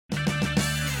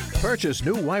Purchase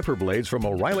new wiper blades from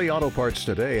O'Reilly Auto Parts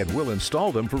today and we'll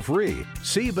install them for free.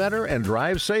 See better and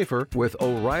drive safer with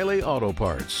O'Reilly Auto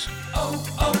Parts.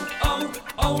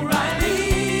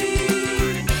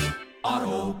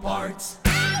 Auto Parts.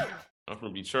 I'm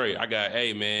from Detroit.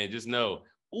 Hey man, just know.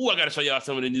 I gotta show y'all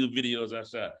some of the new videos I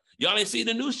shot. Y'all ain't see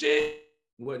the new shit?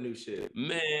 What new shit?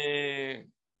 Man.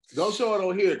 Don't show it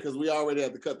on here because we already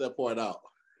had to cut that part out.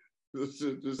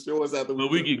 Just show us after. But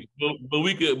we could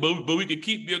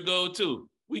keep your goal too.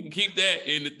 We can keep that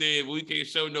in the thing, but we can't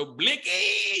show no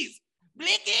blickies.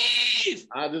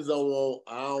 I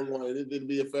don't want it to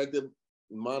be effective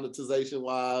monetization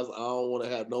wise. I don't want to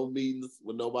have no meetings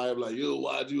with nobody like, yo,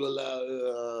 why'd you allow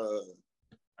All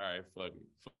right, fuck it.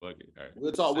 All right.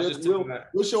 We'll talk.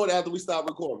 We'll show it after we stop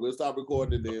recording. We'll stop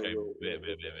recording and then bet.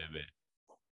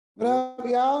 What up,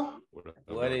 y'all?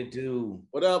 What it do?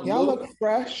 What up, y'all Luke? look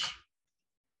fresh.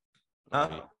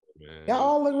 Huh? Man. Y'all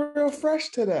all look real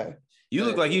fresh today. You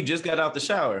look like you just got out the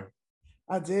shower.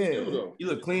 I did. You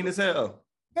look clean as hell.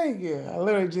 Thank you. I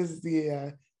literally just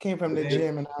came from the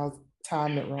gym and I was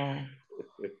timing it wrong.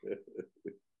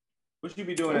 What you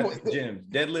be doing at the gym?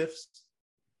 Deadlifts?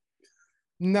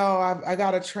 No, I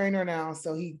got a trainer now,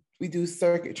 so we do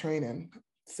circuit training.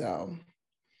 So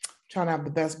trying to have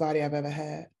the best body I've ever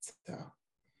had. So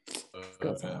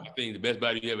I think the best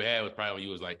body you ever had was probably when you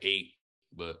was like 8,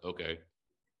 but okay.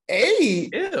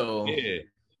 8? Ew. Yeah.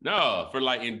 No, for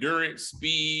like endurance,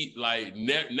 speed, like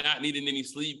not needing any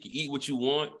sleep, can eat what you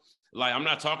want. Like, I'm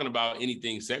not talking about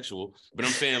anything sexual, but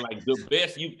I'm saying like the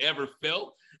best you've ever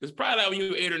felt is probably like when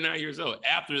you were 8 or 9 years old.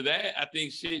 After that, I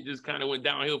think shit just kind of went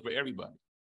downhill for everybody.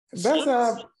 That's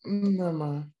never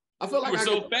mind. I feel like you were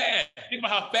so fast. Think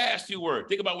about how fast you were.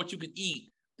 Think about what you could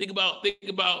eat. Think about.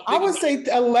 I would say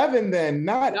 11 then,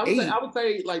 not 8. I would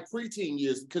say like preteen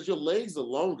years because your legs are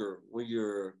longer when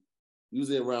you're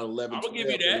usually around 11. I would give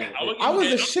you that. I was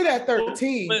the shit at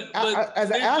 13 but as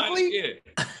an athlete.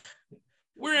 Like,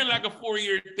 we're in like a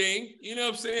 4-year thing. You know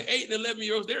what I'm saying? 8 and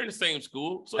 11-year-olds, they're in the same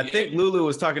school. So I think Lulu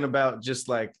was talking about just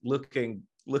like looking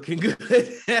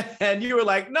good. And you were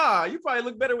like, nah, you probably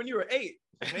look better when you were 8.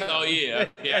 Oh, yeah.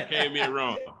 I came in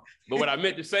wrong. But what I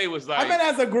meant to say was like, I meant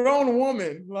as a grown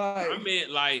woman. I meant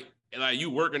like you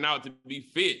working out to be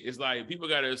fit. It's like people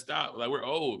gotta stop. Like, we're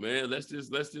old, man. Let's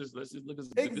just look at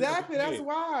exactly. That's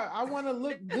why I want to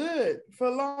look good for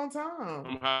a long time.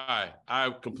 I'm high. I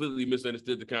completely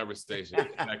misunderstood the conversation.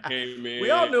 I came in.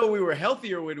 We all knew we were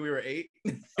healthier when we were 8.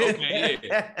 Okay,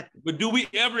 yeah. But do we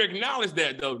ever acknowledge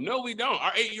that though? No, we don't.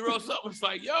 Our 8-year-old son was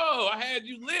like, yo, I had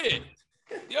you lit.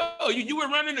 Yo, you were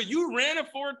running you ran a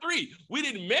 4.3. We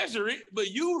didn't measure it,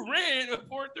 but you ran a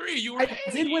 4.3. You were I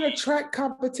did win a track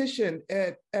competition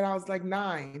and I was like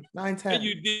 9, 10. And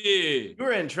you did. You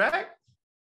were in track?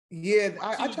 Yeah,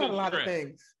 I tried a lot of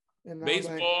things. And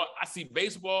baseball, I see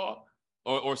baseball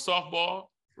or softball,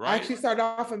 right? I actually started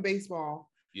off in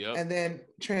baseball. Yep. And then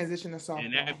transition to softball.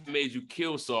 And that made you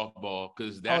kill softball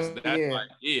because that's like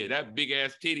that big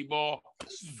ass titty ball.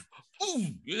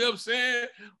 You know what I'm saying?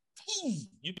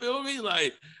 You feel me?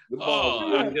 Like,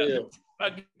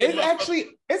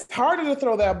 it's harder to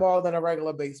throw that ball than a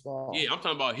regular baseball. Yeah, I'm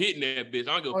talking about hitting that bitch.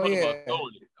 I don't give a fuck about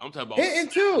throwing it. I'm talking about hitting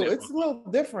too. It's a little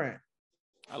different.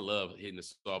 I love hitting the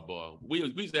softball. We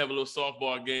used to have a little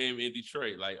softball game in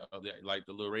Detroit, like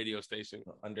the little radio station.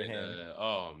 Underhand.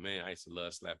 Oh man, I used to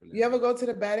love slapping that. You ever go to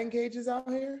the batting cages out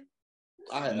here?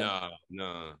 Nah,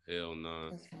 hell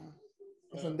no.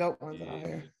 There's some dope ones out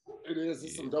here. It is.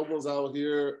 There's some dope ones out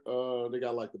here. They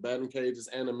got like the batting cages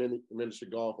and the miniature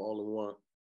golf all in one.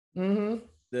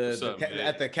 Mm-hmm.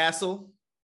 At the castle.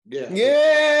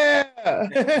 Yeah.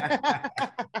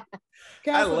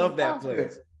 I love that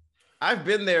place. I've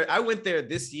been there. I went there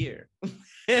this year.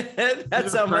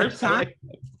 That's how much time.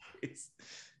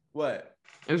 What?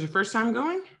 It was your first time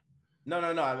going? No.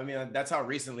 I mean, that's how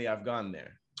recently I've gone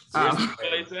there.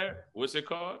 What's it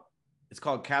called? It's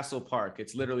called Castle Park.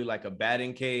 It's literally like a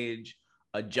batting cage,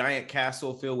 a giant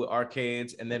castle filled with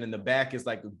arcades, and then in the back is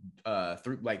like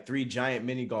 3 giant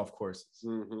mini golf courses.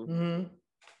 Mm-hmm.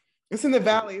 It's in the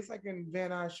valley. It's like in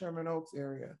Van Nuys, Sherman Oaks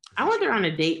area. I went there on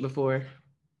a date before.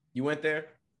 You went there?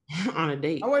 On a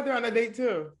date. I went there on a date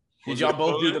too. Did y'all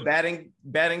both do the batting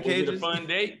cages? Was it a fun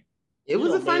date? It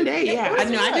was a fun day. Yeah, I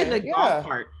know. I did the golf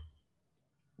part.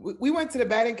 We went to the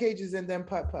batting cages and then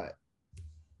putt.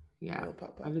 Yeah,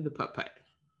 I did the putt.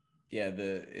 Yeah,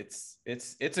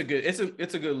 it's a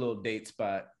good little date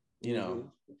spot. You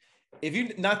know, if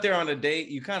you're not there on a date,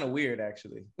 you kind of weird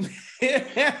actually.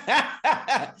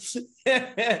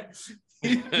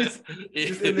 just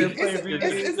in there playing video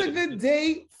games. It's a good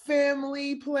date,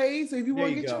 family place. So if you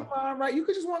want to get your mind right, you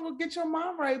could just want to go get your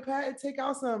mind right, Pat, and take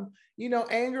out some,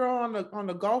 anger on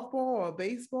the golf ball or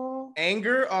baseball.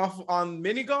 Anger off on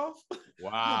mini golf?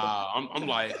 Wow. I'm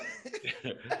like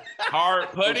hard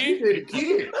putting.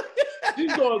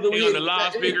 She's going on the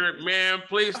loudspeaker, man.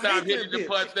 Please stop hitting the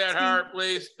putt that hard,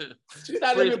 please. She's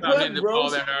not even putting,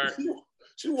 bro. That hard.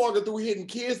 She walking through hitting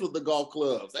kids with the golf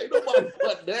clubs. Ain't nobody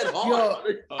putting that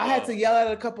hard. Yo, I had to yell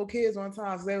at a couple kids one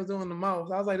time because they was doing the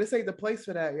most. I was like, this ain't the place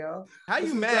for that, yo. How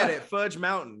you mad at Fudge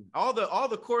Mountain? All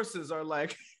the courses are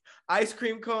like ice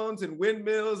cream cones and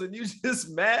windmills, and you just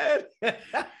mad?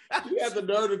 You have the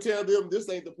nerve to tell them this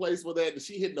ain't the place for that, and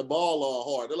she hitting the ball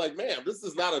all hard. They're like, ma'am, this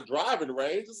is not a driving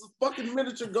range. This is fucking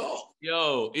miniature golf.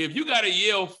 Yo, if you got to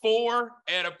yell 4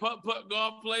 at a putt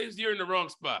golf place, you're in the wrong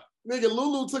spot. Nigga,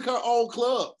 Lulu took her own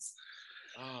clubs.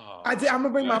 Oh, I did. I'm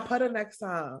gonna bring my putter next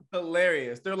time.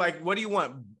 Hilarious. They're like, what do you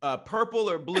want? Purple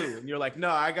or blue? And you're like, no,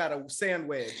 I got a sand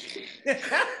wedge.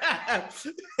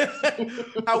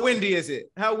 How windy is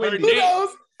it? How windy?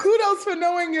 Kudos for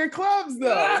knowing your clubs,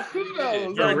 though.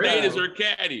 Kudos. Her date is her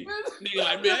caddy. Nigga,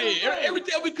 like, man, hey, every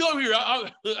time we come here,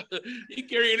 he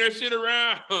carrying that shit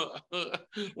around.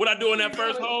 What I do in that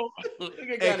first hole?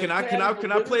 Hey, can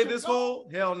I play this hole?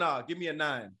 Hell no. Give me a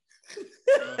 9.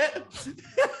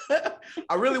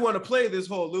 I really want to play this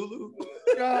hole, Lulu.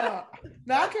 Now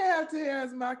I can't have Tahir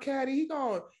as my caddy. He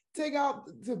gonna take out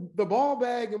the ball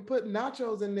bag and put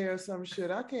nachos in there or some shit.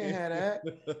 I can't have that.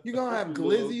 You gonna have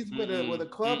glizzies where the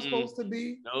club's supposed to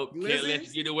be? Nope, glizzies? Can't let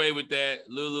you get away with that,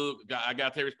 Lulu. I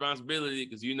got to take responsibility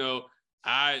because you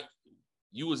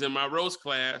was in my roast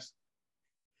class.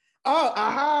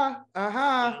 Oh,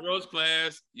 Roast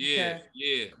class, yeah.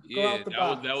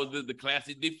 That was the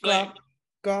classic deflect.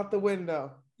 Go out the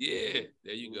window. Yeah,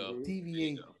 there you go.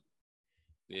 Deviate.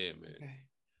 Yeah, man. Okay.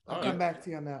 I'll come back to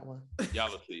you on that one.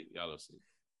 Y'all will see.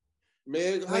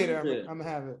 Man, later, I'm gonna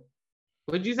have it.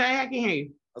 What'd you say? I can hear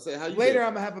you. I say how you later. been?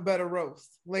 I'm gonna have a better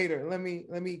roast. Later, let me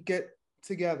get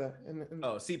together.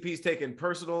 CP's taking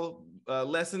personal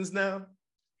lessons now.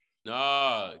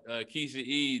 No, Keisha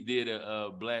E did a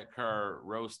black car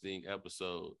roasting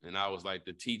episode, and I was like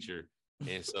the teacher,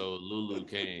 and so Lulu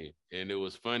came, and it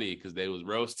was funny because they was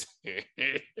roasting. Did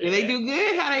they do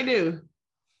good? How they do?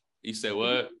 You said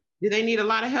what? Did they need a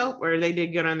lot of help, or they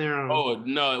did good on their own? Oh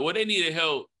no, well they needed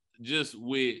help just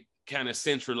with kind of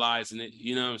centralizing it.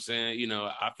 You know what I'm saying?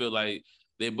 I feel like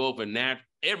they both are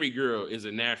every girl is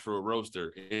a natural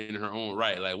roaster in her own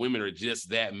right. Like women are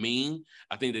just that mean.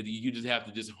 I think that you just have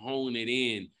to just hone it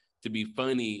in to be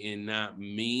funny and not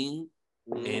mean.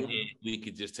 And then we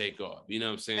could just take off. You know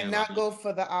what I'm saying? And not go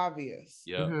for the obvious.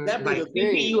 Yeah. Mm-hmm. That like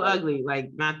thinking you ugly,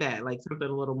 like not that, like something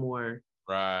a little more.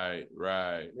 Right.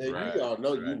 Man, you all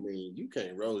know you mean. You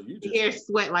can't roast. You just hair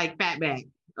sweat like fatback.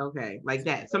 Okay, like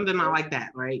that. Something not like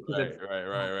that, right?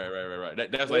 Right.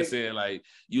 That's like saying like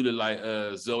you look like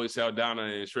Zoe Saldana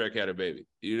and Shrek had a baby.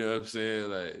 You know what I'm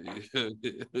saying? Like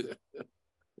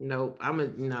nope.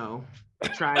 No.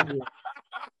 Try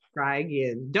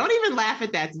again. Don't even laugh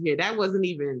at that here. That wasn't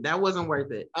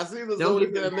worth it. I see the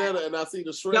Zoe Saldana and I see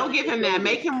the Shrek. Don't give him that.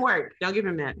 Make him work. Don't give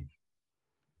him that.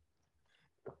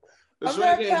 I'm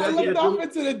not looking off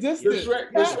into the distance. The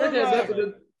Shrek has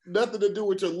nothing to do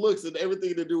with your looks and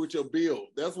everything to do with your build.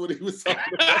 That's what he was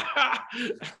talking about.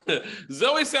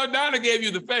 Zoe Saldana gave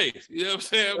you the face. You know what I'm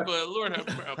saying? But Lord have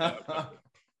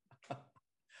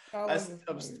mercy.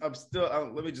 I'm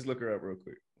still. Let me just look her up real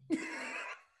quick.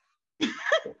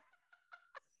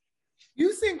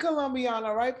 You seen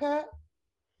Colombiana, right, Pat?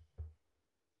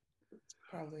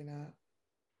 Probably not.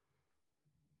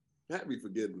 Pat be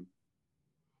forgetting.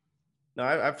 No,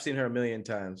 I've seen her a million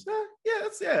times.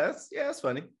 That's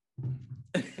funny.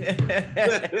 Anybody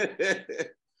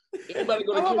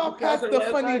go to How about Pat's the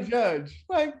funny night? judge?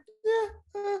 Like,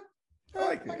 I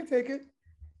I can take it.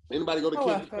 Anybody go to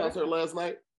Kendrick's concert last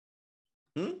night?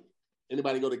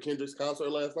 Anybody go to Kendrick's concert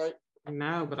last night?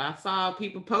 No, but I saw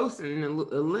people posting and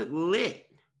lit.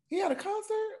 He had a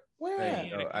concert? Where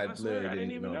at? I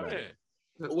didn't even know that.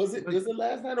 Was it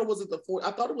last night or was it the 4th?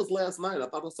 I thought it was last night. I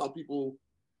thought I saw people.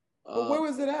 But where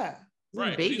was it at?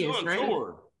 Right, Vegas, right?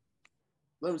 Tour.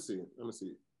 Let me see.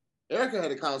 Erica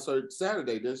had a concert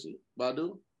Saturday, didn't she?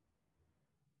 Badu?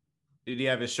 Did he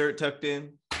have his shirt tucked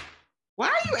in? Why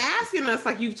are you asking us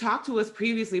like you've talked to us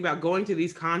previously about going to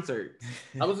these concerts?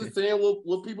 I was just saying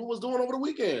what people was doing over the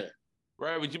weekend.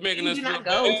 Right, but you're making us feel not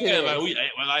go to like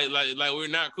we're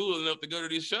not cool enough to go to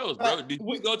these shows, bro. Did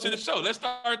you go to the show? Let's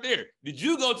start there. Did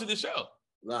you go to the show?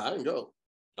 Nah, I didn't go.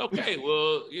 Okay,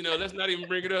 well, let's not even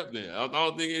bring it up then. I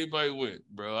don't think anybody went,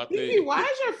 bro. I Kiki, think. why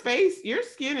is your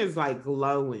skin is like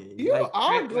glowing? You like,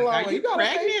 are glowing. Are you You got a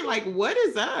pregnant? face- Like, what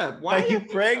is up? Why Are you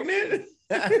pregnant?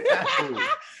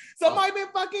 Somebody been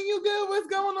fucking you good? What's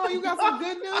going on? You got some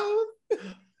good news?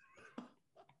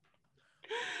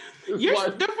 For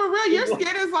real, your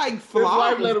skin is like His wife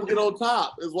flawless. let him get on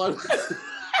top. His wife.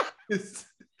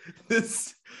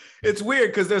 It's weird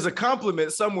because there's a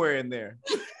compliment somewhere in there.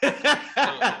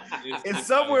 And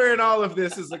somewhere in all of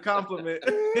this is a compliment.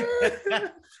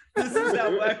 This is how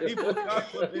Black people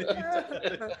compliment each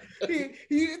other. He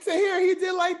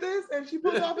did like this, and she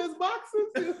put off his boxes.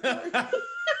 I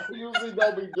usually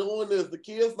don't be doing this. The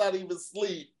kid's not even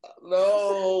asleep.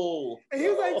 No. And he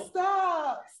was like,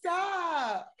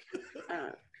 stop.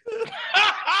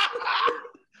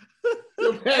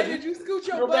 Hey, did you scoot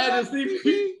your butt up, CP?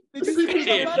 Did you scoot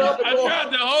your butt up? I tried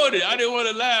to hold it. I didn't want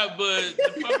to laugh, but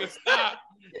the fucking stopped,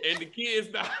 and the kids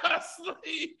not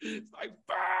asleep. It's like,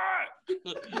 fuck.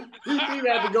 CP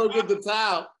had to go get the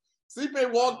towel.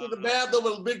 CP walked in the bathroom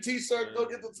with a big t-shirt to go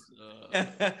get the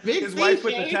His wife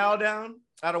put the towel down.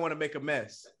 I don't want to make a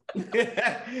mess.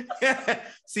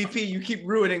 CP, you keep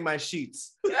ruining my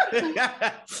sheets. And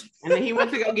then he went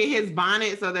to go get his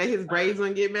bonnet so that his braids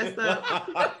wouldn't get messed up.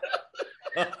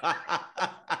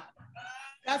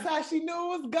 That's how she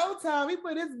knew it was go time. He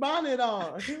put his bonnet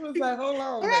on. He was like, hold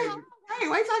on, baby. Hey,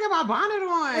 why you talking about bonnet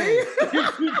on?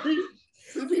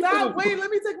 Stop, wait, let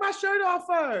me take my shirt off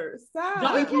first. Stop.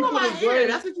 Don't be pulling my hair.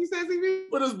 That's what you said, CB?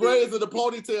 Put his braids in the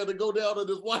ponytail to go down to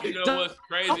his wife. You know what's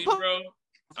crazy, bro?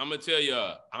 I'm gonna tell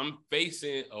y'all, I'm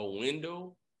facing a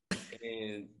window,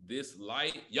 and this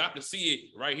light, y'all can see it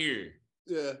right here.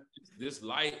 Yeah. This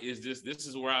light is just, this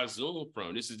is where I zoom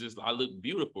from. This is just, I look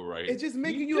beautiful right here. It's just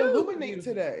making you illuminate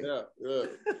today. Yeah. You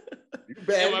And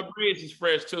bad. my braids is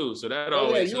fresh too, so that Oh,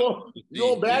 yeah, always. you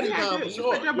on baddie time for You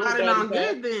sure. put your You on bonnet baddie on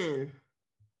time. good then.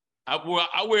 I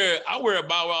wear a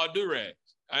Bow Wow do-rag.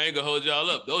 I ain't gonna hold y'all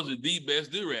up. Those are the best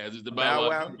do-rags. It's the Bow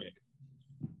Wow do-rag.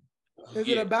 Is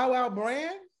it a Bow Wow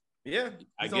brand? Yeah,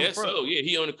 I guess so. Yeah,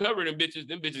 he on the cover. Them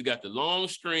bitches got the long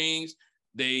strings.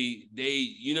 They,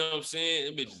 you know what I'm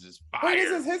saying? Them bitches is fire. Wait,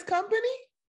 this is his company?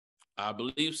 I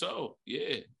believe so.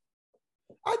 Yeah.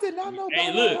 I did not know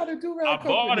Hey, Bow Wow look, had a do-rag I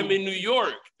company. bought them in New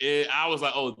York, and I was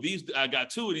like, "Oh, I got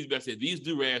two of these." But I said, "These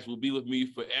do-rags will be with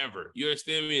me forever." You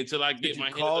understand me? Until I get my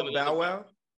hands on the Bow Wow.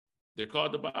 They're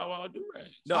called the Bow Wow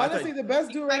do-rags. No, honestly, the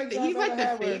best do-rags he's like the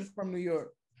had were face. from New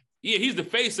York. Yeah, he's the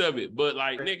face of it, but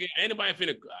like, nigga, anybody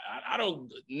finna? I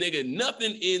don't, nigga,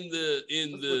 nothing in the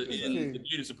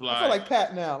beauty supply. I feel like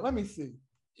Pat now. Let me see.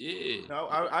 Yeah. No,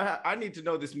 I need to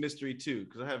know this mystery too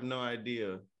because I have no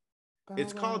idea.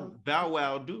 It's Bow Wow. called Bow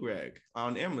Wow Do-Rag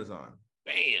on Amazon.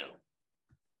 Bam.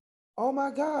 Oh my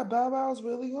God, Bow Wow's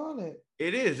really on it.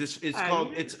 It is. It's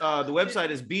called. It's the website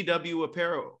is BW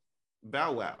Apparel.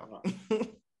 Bow Wow. Bow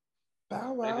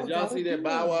Hey, Wow. did y'all got a see that do-rag.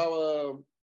 Bow Wow?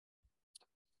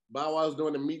 Bow Wow's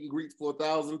doing the meet and greets for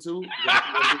 1,000 too.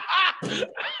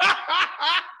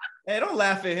 Hey, don't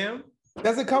laugh at him.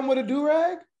 Does it come with a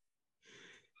do-rag?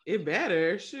 It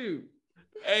better. Shoot.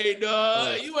 Hey,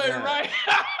 dog, you ain't yeah. right.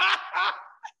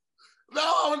 No,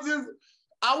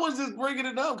 I was just bringing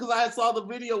it up because I saw the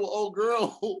video with old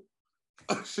girl.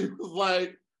 She was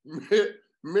like,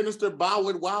 Minister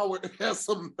Boward Woward has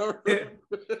some nerve.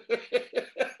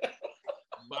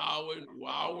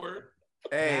 Boward.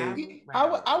 Hey,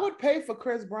 I would pay for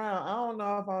Chris Brown. I don't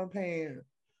know if I'm paying.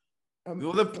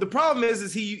 well, the problem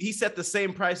is he set the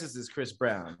same prices as Chris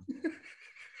Brown.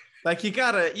 Like you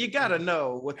gotta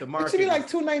know what the It market should be like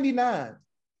is. $299.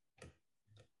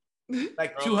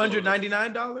 Like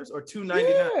 $299 or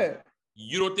 $299. Yeah.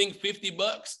 You don't think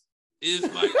 $50 is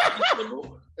like?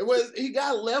 It was, he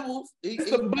got levels. I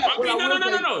mean,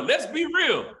 no. Let's be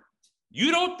real.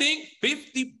 You don't think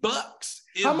 $50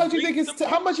 is? How much you think reasonable?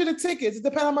 how much are the tickets? It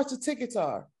depends how much the tickets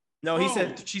are. No,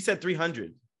 Bro. she said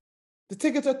 300. The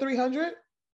tickets are $300.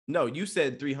 No, you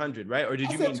said 300, right? Or did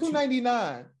I you said mean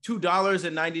 $299.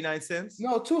 $2.99?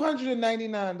 No,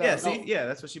 $299. Yeah, see, yeah,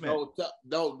 that's what she meant.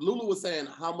 No, Lulu was saying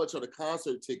how much are the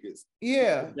concert tickets?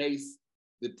 Yeah. Base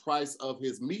the price of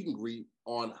his meet and greet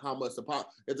on how much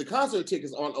if the concert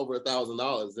tickets aren't over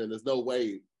 $1,000, then there's no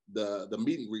way the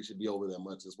meet and greet should be over that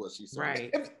much, is what she's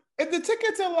saying. Right. If the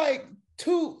tickets are like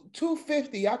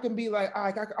 $250, I can be like,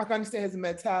 I can understand his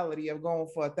mentality of going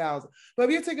for $1,000. But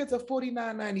if your tickets are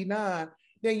 $49.99,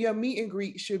 then your meet and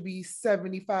greet should be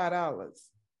 $75.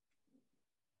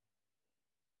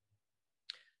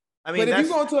 I mean, But if you're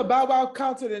going to a Bow Wow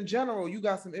concert in general, you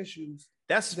got some issues.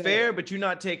 that's there. fair, but you're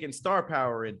not taking star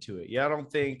power into it. Yeah, I don't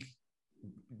think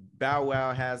Bow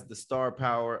Wow has the star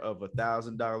power of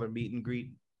 $1,000 meet and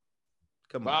greet?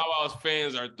 Come on. Bow Wow's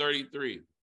fans are 33.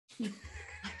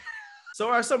 So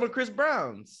are some of Chris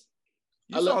Brown's.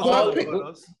 You I saw love some all of of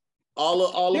those.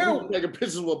 all the people taking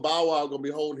pictures with Bow Wow gonna be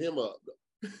holding him up.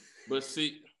 But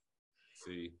see,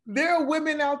 there are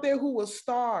women out there who will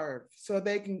starve so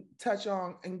they can touch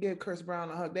on and give Chris Brown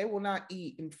a hug. They will not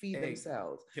eat and feed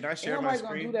themselves. Can I Ain't share my nobody gonna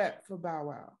screen? do that for Bow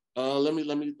Wow. Let me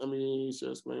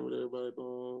share screen with everybody.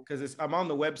 Because I'm on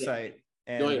the website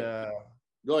and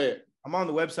Go ahead. I'm on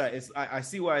the website. I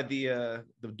see why the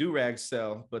do-rags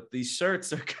sell, but these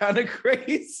shirts are kind of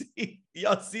crazy.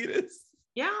 Y'all see this?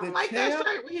 Yeah, I don't like that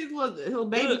shirt with his little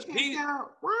baby check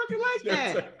out. Why don't you like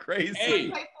Shirts that? are crazy. hey,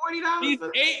 Like $40. he's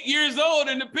 8 years old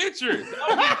in the picture.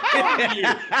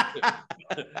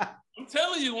 I'm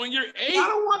telling you, when you're 8, Y'all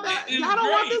don't want that. Y'all don't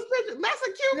want this picture. That's a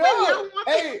cute baby. I don't want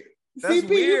that. Hey, That's CP,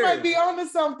 weird. you might be onto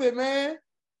something, man.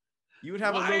 You would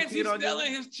have a why little is he kid on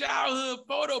selling your... his childhood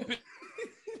photo pictures?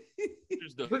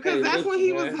 Because that's when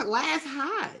he was last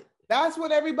hot. That's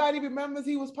what everybody remembers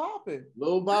he was popping.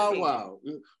 Lil Bow Wow.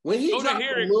 When he Go to dropped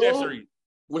hair the Lil, accessories.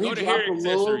 when he Go to dropped hair the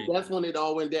Lil, accessories. that's when it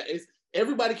all went down.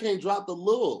 Everybody can't drop the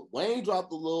Lil. Wayne dropped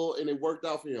the Lil and it worked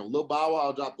out for him. Lil Bow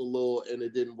Wow dropped the Lil and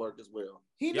it didn't work as well.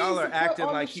 Y'all are acting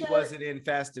like he wasn't in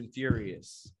Fast and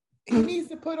Furious. He needs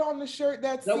to put on the shirt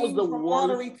that was the from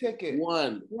Lottery Ticket.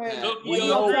 One.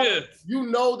 You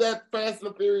know that Fast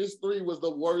and Furious 3 was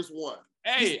the worst one.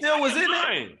 Hey, he still was in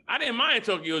it. I didn't mind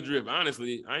Tokyo Drift,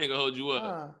 honestly. I ain't gonna hold you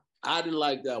up. I didn't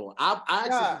like that one.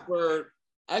 I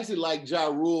actually like Ja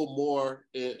Rule more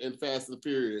in Fast and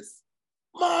Furious.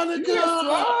 Monica,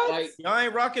 y'all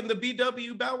ain't rocking the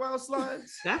BW Bow Wow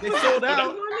slides. They sold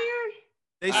out.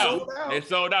 They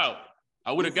sold out.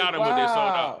 I would have got them, but they sold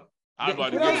out.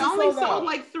 They only sold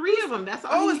like 3 of them. That's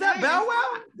all. Oh, is that Bow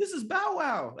Wow? This is Bow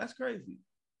Wow. That's crazy.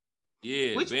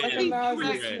 Yeah. Which one?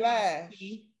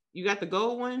 You got the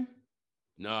gold one?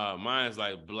 Nah, mine's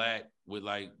like black with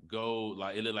like gold,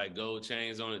 like it look like gold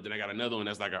chains on it. Then I got another one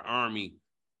that's like an army.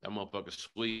 That motherfucker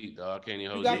sweet, dog. I can't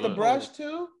even hold you. You got the brush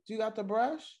too? Do you got the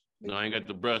brush? No, I ain't got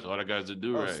the brush. All I got is the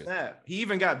do-rag. Snap. He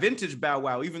even got vintage Bow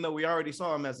Wow, even though we already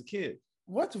saw him as a kid.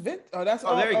 What's vintage? Oh, that's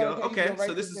there you go. Okay,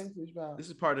 so this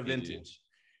is part of vintage.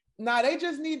 Nah, they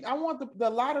just need. I want the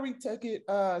lottery ticket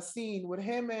scene with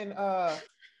him and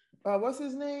what's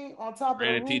his name on top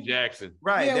Brandon of T. Jackson.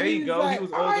 Right, there you go. Like, he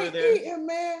was older there. Eating,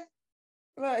 man.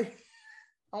 Like,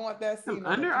 I want that scene.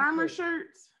 Under Armour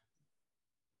shirts.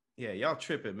 Yeah, y'all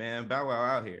tripping, man. Bow Wow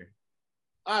out here.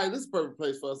 All right, this is a perfect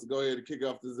place for us to go ahead and kick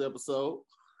off this episode.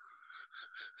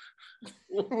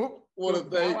 Want to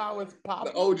thank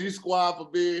the OG squad for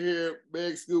being here.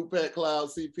 Meg, Scoop, Pat, Cloud,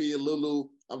 CP, and Lulu.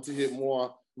 I'm to hit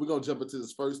more. We're going to jump into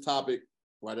this first topic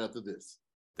right after this.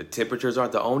 The temperatures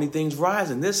aren't the only things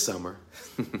rising this summer.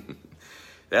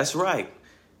 That's right.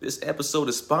 This episode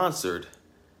is sponsored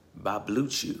by Blue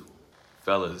Chew.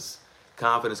 Fellas,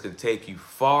 confidence can take you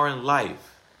far in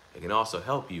life. It can also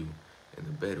help you in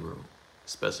the bedroom,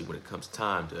 especially when it comes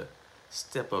time to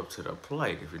step up to the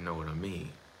plate, if you know what I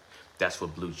mean. That's where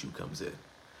Blue Chew comes in.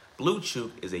 Blue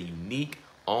Chew is a unique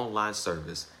online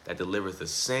service that delivers the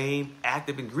same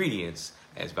active ingredients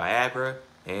as Viagra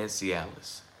and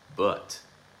Cialis, but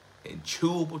in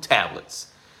chewable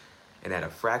tablets and at a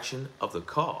fraction of the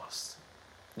cost.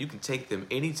 You can take them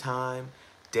anytime,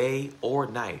 day or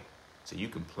night, so you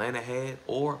can plan ahead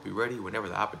or be ready whenever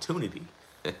the opportunity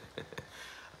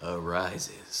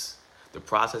arises. The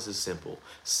process is simple.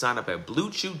 Sign up at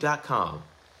BlueChew.com,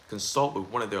 consult with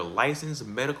one of their licensed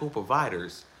medical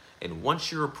providers, and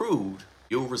once you're approved,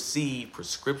 you'll receive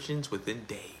prescriptions within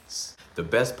days. The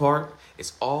best part,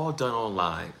 it's all done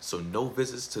online, so no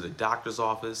visits to the doctor's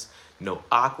office, no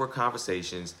awkward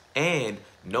conversations, and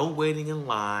no waiting in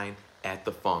line at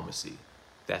the pharmacy.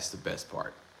 That's the best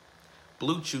part.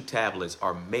 Blue Chew tablets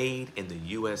are made in the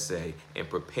USA and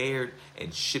prepared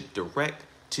and shipped direct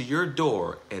to your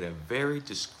door in a very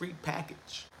discreet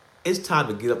package. It's time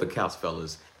to get up the couch,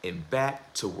 fellas, and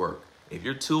back to work. If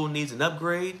your tool needs an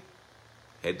upgrade,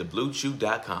 head to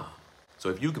BlueChew.com. So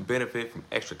if you can benefit from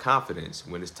extra confidence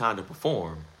when it's time to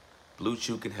perform, Blue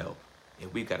Chew can help.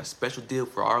 And we've got a special deal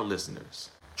for our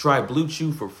listeners. Try Blue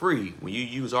Chew for free when you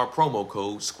use our promo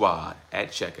code SQUAD at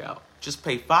checkout. Just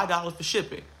pay $5 for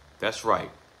shipping. That's right.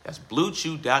 That's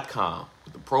BlueChew.com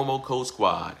with the promo code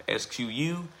SQUAD,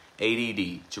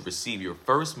 SQUADD, to receive your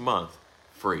first month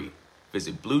free.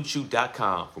 Visit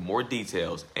BlueChew.com for more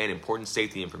details and important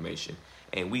safety information.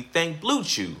 And we thank Blue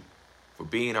Chew for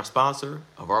being our sponsor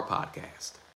of our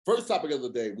podcast. First topic of the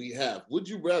day we have, would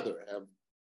you rather have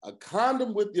a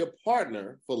condom with your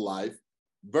partner for life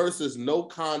versus no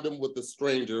condom with a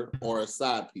stranger or a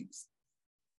side piece?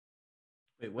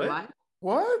 Wait, what?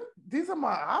 What? These are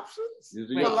my options These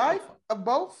are for your life of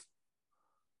both.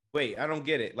 Wait, I don't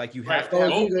get it. Like you Right. have to have.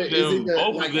 Both of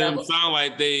like them have a- sound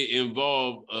like they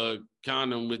involve a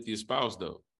condom with your spouse,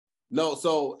 though. No,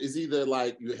 so it's either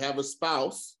like you have a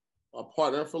spouse, a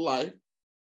partner for life,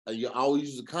 and you always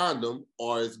use a condom,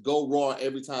 or it's go raw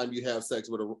every time you have sex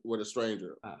with a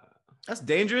stranger. That's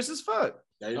dangerous as fuck.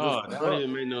 Oh, that don't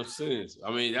even make no sense.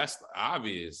 I mean, that's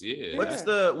obvious. Yeah. What's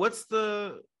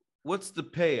the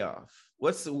payoff?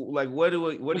 What's the, like? What do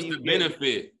you the get?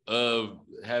 benefit of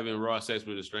having raw sex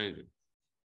with a stranger?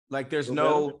 Like there's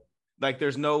no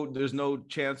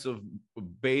chance of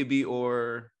baby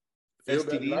or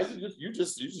STDs. Like you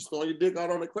just throwing your dick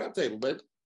out on the crap table, baby.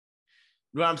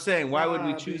 What I'm saying, why would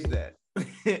we choose that?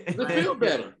 To feel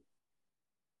better.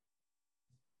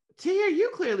 Tia,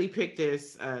 you clearly picked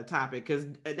this topic because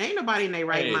ain't nobody in their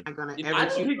right mind gonna ever. I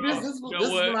picked this. This is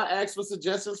know when I asked for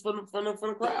suggestions from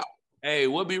the crowd. Hey,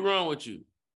 what be wrong with you?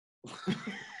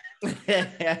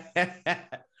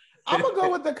 I'm gonna go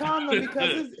with the condom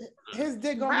because his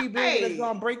dick gonna be big and it's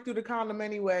gonna break through the condom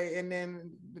anyway, and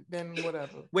then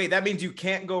whatever. Wait, that means you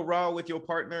can't go raw with your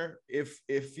partner if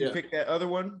you pick that other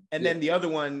one, and then the other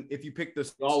one if you pick the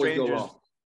strangers.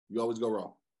 You always go raw.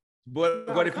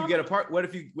 But what if you get a part? What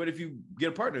if you get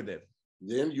a partner then?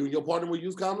 Then you and your partner will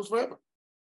use condoms forever.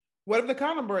 What if the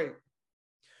condom break?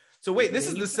 So wait, this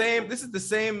is the same. That's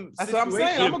situation. What I'm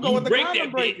saying. I'm gonna go with the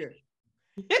condom breaker.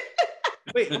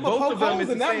 Wait, both of them is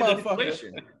the that same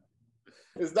situation.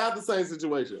 It's not the same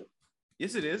situation.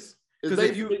 Yes, it is.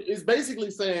 It's basically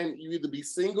saying you either be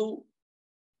single,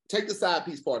 take the side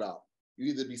piece part out.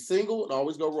 You either be single and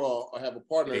always go raw, or have a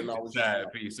partner and always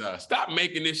side piece out. Stop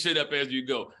making this shit up as you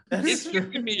go. It's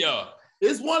tripping me off.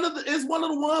 It's one of the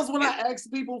ones when I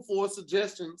ask people for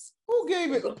suggestions. Who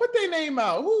gave it? Put their name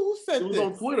out. Who said it? Was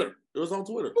on Twitter. It was on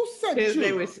Twitter. Who said his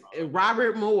name was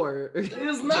Robert Moore.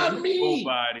 It's not me.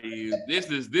 Nobody. This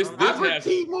Robert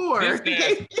T. Moore.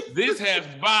 This has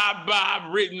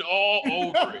Bob written all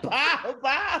over it.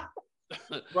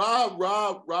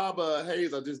 Rob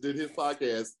Hayes. I just did his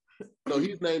podcast. So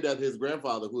he's named after his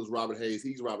grandfather, who was Robert Hayes.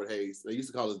 He's Robert Hayes. They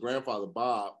used to call his grandfather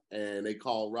Bob, and they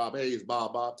call Rob Hayes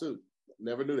Bob too.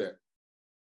 Never knew that.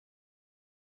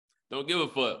 Don't give a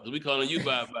fuck. We calling you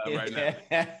Bob right now.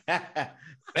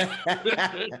 You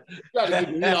gotta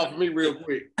get the off of me real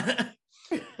quick.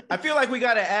 I feel like we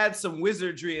gotta add some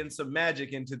wizardry and some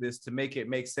magic into this to make it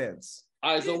make sense.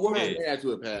 All right, so what would you add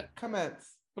to it, Pat? Come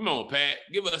on, Pat.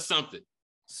 Give us something.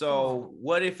 So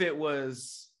what if it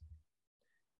was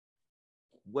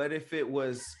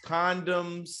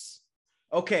condoms?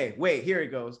 Okay, wait, here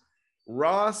it goes.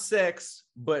 Raw sex,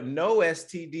 but no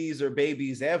STDs or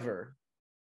babies ever,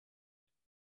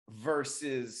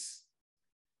 versus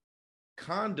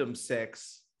condom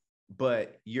sex,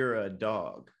 but you're a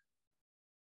dog.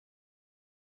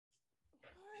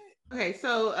 Okay,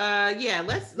 so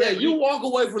let's you walk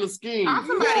away from the scheme.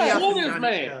 Somebody else who this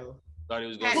man? Thought he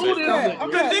was gonna say I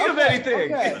couldn't think of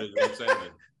anything.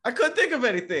 I couldn't think of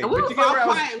anything. We were all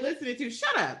quiet listening to.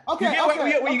 Shut up. You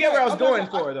get where I was going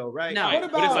for, though, right? No.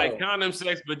 Right. But it's like condom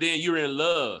sex, but then you're in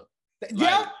love.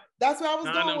 Yeah, that's where I was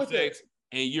going with sex, it.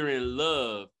 And you're in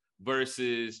love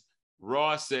versus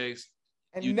raw sex.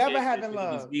 And you never having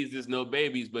love. There's no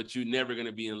babies, but you're never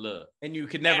gonna be in love. And you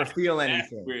could never feel anything.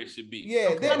 That's where it should be.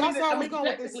 Yeah, that's how I was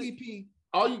going with the CP.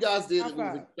 All you guys did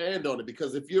was expand on it,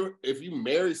 because if you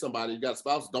marry somebody, you got a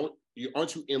spouse,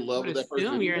 aren't you in love with that person?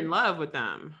 Assume you're in love with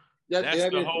them. That's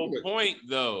the whole point,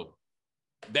 though.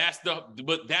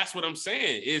 But that's what I'm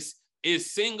saying.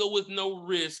 Is single with no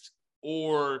risks,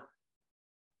 or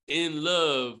in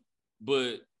love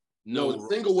but no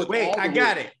single with wait, all the I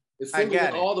got risks. it. It's single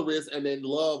with all the risks, and then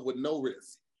love with no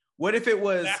risk. What if it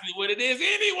was exactly what it is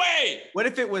anyway? What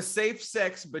if it was safe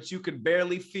sex, but you could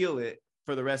barely feel it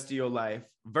for the rest of your life,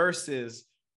 versus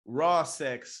raw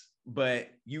sex, but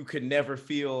you could never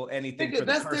feel anything for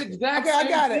the person? The exact I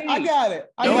got it.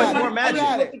 It's more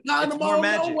magic. It's more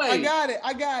magic.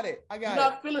 I got it.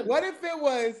 What if it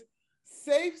was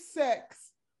safe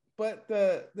sex, but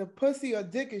the pussy or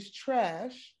dick is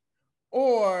trash,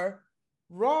 or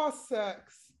raw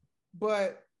sex,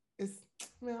 but it's,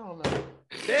 I don't know.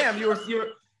 Damn,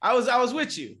 I was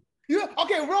with you.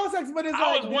 Okay, raw sex, but it's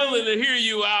I was willing to hear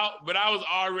you out, but I was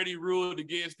already ruled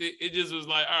against it. It just was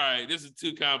like, all right, this is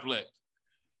too complex.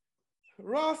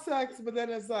 Raw sex, but then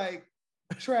it's like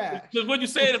trash. Because what you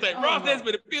said is like raw sex,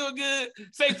 but it feel good.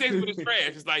 Safe sex, but it's trash.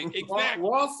 It's like exactly.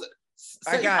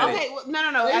 I got it. Okay, well,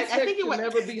 no. I think it would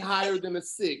was never be higher than a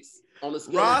 6 on the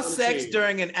scale. Raw of sex 10.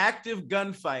 during an active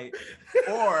gunfight,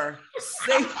 or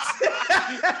safe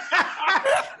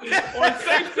Or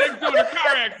safe sex during a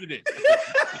car accident.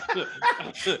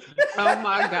 Oh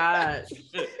my God.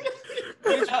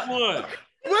 Which one?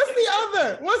 What's the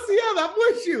other? I'm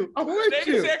with you.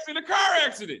 Safe sex in a car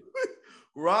accident.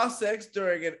 raw sex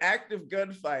during an active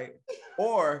gunfight,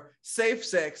 or safe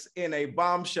sex in a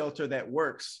bomb shelter that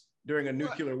works during a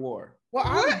nuclear war. Well,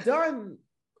 I've done.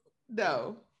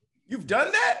 No. You've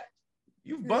done that?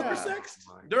 You've bunker Yeah. sexed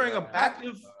during an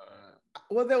active.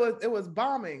 Well, it was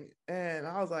bombing, and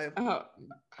I was like,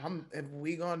 if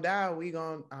we gonna die,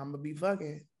 I'm gonna be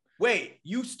fucking. Wait,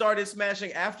 you started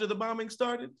smashing after the bombing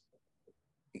started?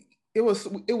 It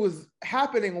was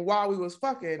happening while we was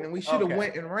fucking, and we should have Okay.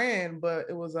 went and ran, but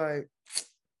it was like,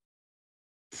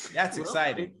 That's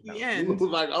exciting. He was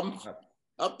like, I'm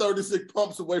 36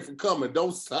 pumps away from coming.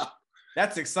 Don't stop.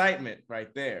 That's excitement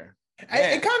right there.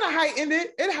 it kind of heightened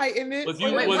it. It heightened it. Was Wait,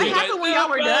 you- what was it happened like, when y'all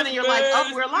were done and you're like,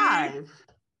 oh, we're live? live?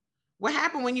 What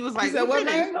happened when you was like, He said, what,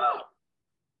 finished? man?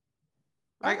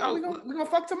 Like, we gonna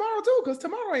fuck tomorrow too, because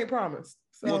tomorrow ain't promised.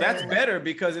 So, Well, that's better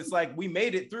because it's like we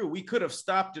made it through. We could have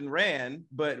stopped and ran,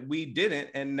 but we didn't,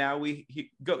 and now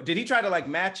he go. Did he try to like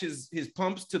match his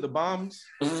pumps to the bombs?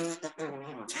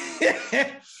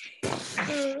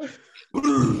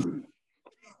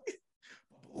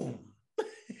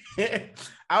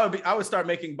 I would start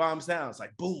making bomb sounds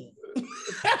like boom,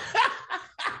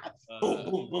 boom,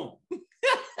 boom, boom.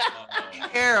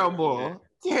 Terrible.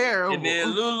 Terrible. And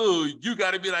then Lulu, you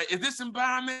got to be like, is this some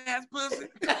bomb ass pussy?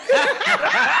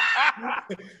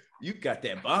 You got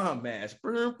that bomb mash.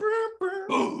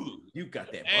 You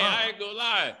got that bomb. Hey, I ain't gonna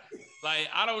lie. Like,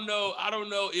 I don't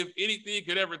know if anything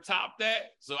could ever top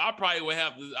that. So I probably would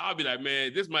have to, I'll be like,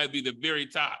 man, this might be the very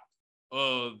top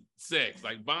of sex.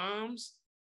 Like bombs.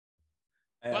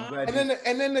 Hey, I'm glad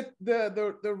and then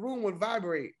the room would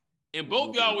vibrate. And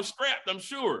both y'all was strapped, I'm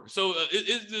sure. So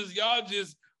it's just, y'all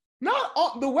just. Not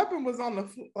all, the weapon was on the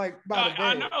by the bed.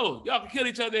 I know. Y'all can kill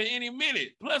each other at any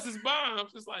minute. Plus it's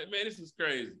bombs. It's like, man, this is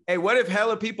crazy. Hey, what if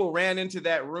hella people ran into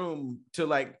that room to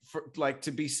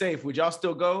to be safe? Would y'all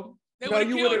still go? No,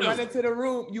 you wouldn't run into the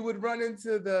room. You would run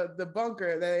into the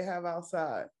bunker that they have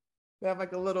outside. They have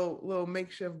like a little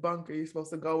makeshift bunker you're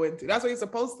supposed to go into. That's where you're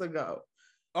supposed to go.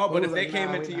 Oh, but if was they like, came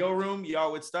nah, into we your room,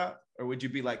 y'all would stop? Or would you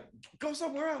be like, go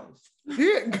somewhere else?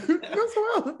 Yeah, that's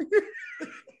well.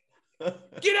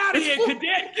 Get out of here,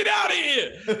 cadet. Get out of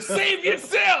here. Save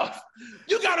yourself.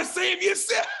 You got to save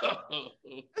yourself.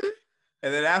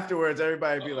 And then afterwards,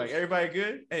 everybody would be like, everybody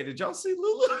good? Hey, did y'all see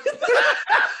Lulu?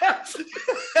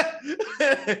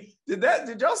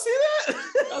 Did y'all see that?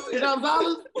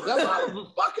 Gonzalez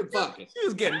was fucking. She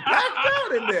was getting blacked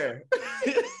out in there.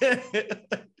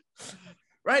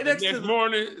 Right next to Next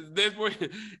morning.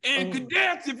 And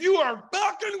cadets, if you are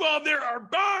fucking while there are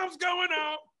bombs going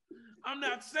off, I'm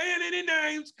not saying any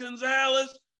names,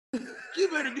 Gonzalez. You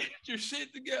better get your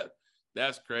shit together.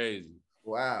 That's crazy.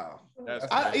 Wow. That's So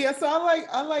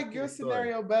I like your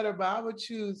scenario better, but I would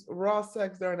choose raw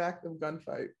sex during an active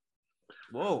gunfight.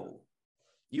 Whoa.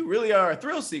 You really are a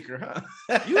thrill seeker, huh?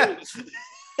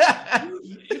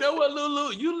 You know what,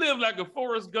 Lulu? You live like a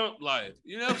Forrest Gump life.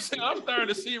 You know what I'm saying? I'm starting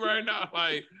to see right now,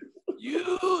 like you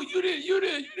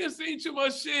didn't see too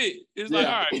much shit. It's like,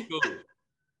 all right, cool.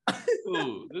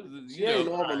 Cool. She ain't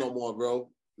normal no more, bro.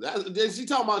 Then she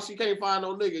talking about she can't find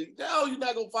no nigga. Hell, you're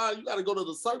not gonna find. You gotta go to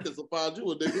the circus to find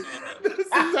you a nigga.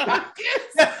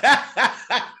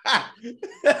 You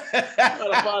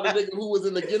gotta find a nigga who was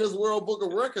in the Guinness World Book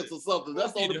of Records or something.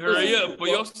 That's all. You need to hurry up before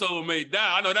your soulmate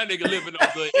die. I know that nigga living on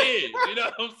the edge. You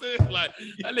know what I'm saying? Like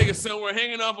that nigga somewhere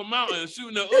hanging off a mountain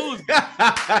shooting the Uzi.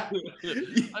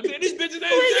 I mean, these bitches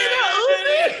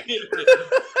ain't dead.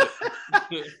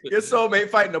 Your soulmate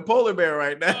fighting a polar bear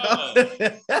right now.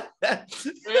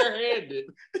 Barehanded.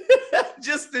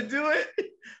 Just to do it.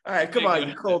 All right, come on,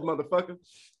 you cold motherfucker.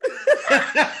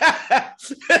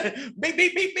 Beep,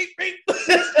 beep, beep, beep, beep.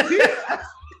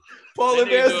 Polar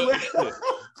bears.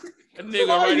 That nigga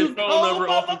write his phone number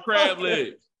off of crab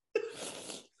leg.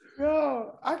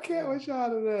 Yo, I can't with y'all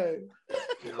today.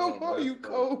 Come on, you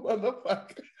cold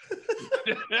motherfucker.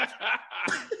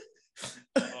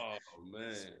 Oh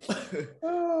man.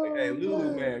 Oh, Hey,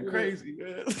 Lulu, man, crazy,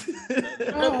 man.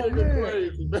 Oh, man.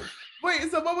 Crazy, man. Wait,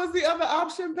 so what was the other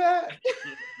option, Pat?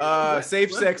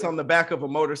 Safe sex on the back of a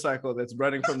motorcycle that's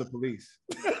running from the police.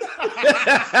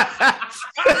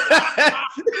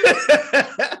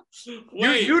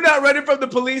 You're not running from the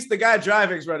police. The guy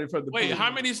driving's running from the police. Wait,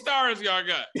 how many stars y'all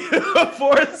got?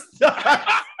 4 stars.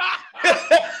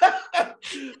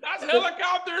 That's hella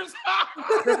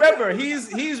Remember,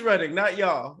 he's running, not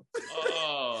y'all.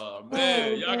 Oh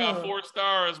man, y'all got 4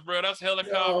 stars, bro. That's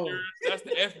helicopters. That's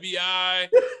the FBI.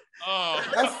 Oh,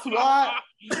 That's SWAT.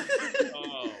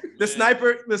 Oh, the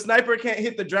sniper can't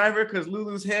hit the driver because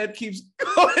Lulu's head keeps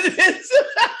going into.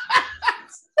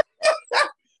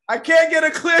 I can't get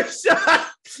a clear shot.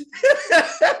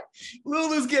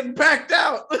 Lulu's getting packed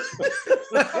out. Oh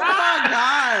my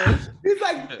gosh. He's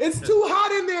like, it's too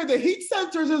hot in there. The heat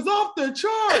sensors is off the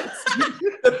charts.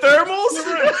 The thermals?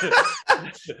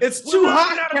 It's too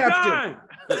hot, Captain.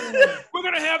 We're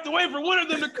going to have to wait for one of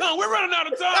them to come. We're running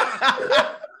out of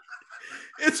time.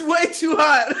 It's way too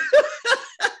hot.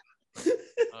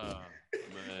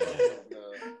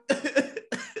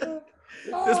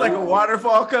 There's like a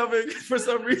waterfall coming for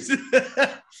some reason.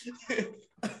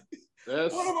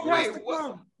 That's Wait,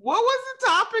 what was the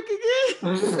topic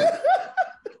again?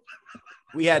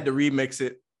 We had to remix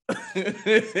it.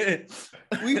 It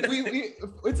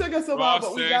took us a while,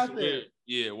 but we got there.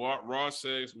 Raw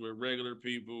sex with regular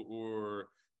people or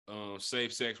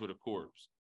safe sex with a corpse.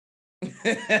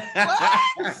 What?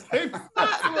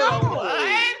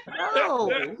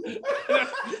 No.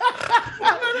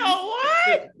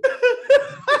 What?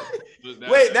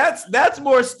 Wait, that's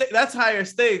more that's higher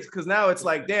stakes because now it's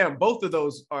like, damn, both of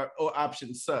those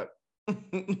options suck. That's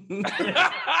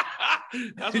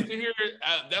what you hear.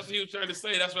 That's what he was trying to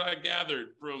say. That's what I gathered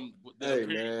from. Hey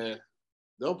man,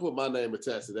 don't put my name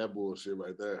attached to that bullshit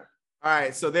right there. All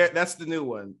right, so that's the new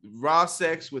one: raw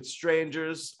sex with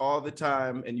strangers all the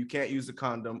time, and you can't use a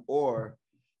condom, or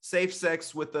safe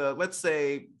sex with a, let's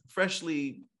say,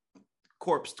 freshly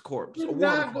corpsed corpse. You're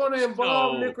not going to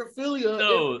involve necrophilia.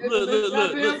 No,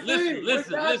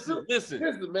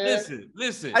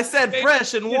 listen. I said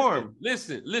fresh and warm.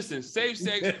 Listen. Safe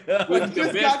sex When with he the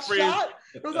just best got friends. shot,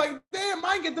 it was like, damn,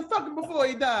 I didn't get the fucking before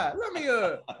he died. Let me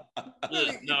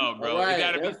No, bro. Right, You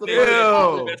gotta be that's the safe sex with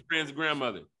Ew. your best friend's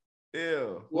grandmother.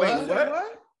 Ew. What? Wait,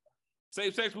 what?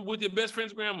 Safe sex with your best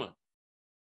friend's grandma.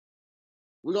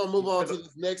 We're going to move on to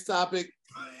this next topic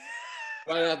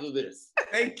right after this.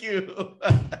 Thank you.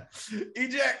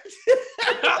 Eject.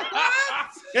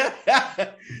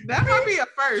 That might be a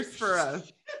first for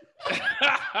us.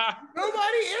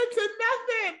 Nobody answered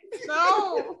nothing.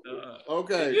 No.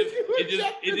 Okay.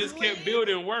 It just kept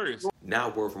building worse. Now,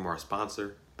 a word from our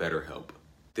sponsor, BetterHelp.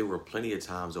 There were plenty of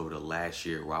times over the last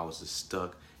year where I was just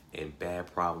stuck in bad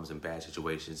problems and bad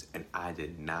situations, and I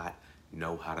did not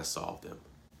know how to solve them.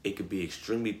 It can be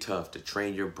extremely tough to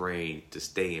train your brain to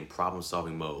stay in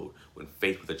problem-solving mode when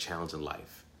faced with a challenge in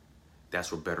life.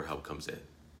 That's where BetterHelp comes in.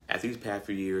 After these past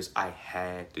few years, I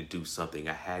had to do something.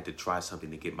 I had to try something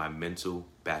to get my mental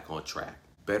back on track.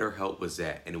 BetterHelp was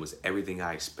that, and it was everything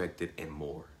I expected and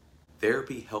more.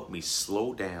 Therapy helped me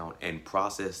slow down and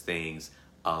process things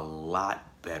a lot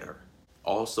better.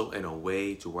 Also in a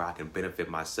way to where I can benefit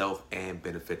myself and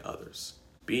benefit others.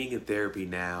 Being in therapy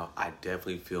now, I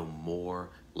definitely feel more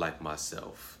like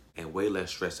myself and way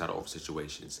less stressed out over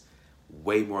situations.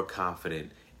 Way more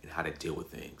confident in how to deal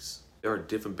with things. There are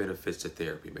different benefits to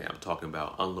therapy, man. I'm talking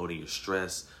about unloading your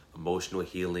stress, emotional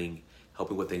healing,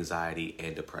 helping with anxiety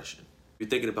and depression. If you're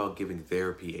thinking about giving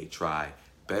therapy a try,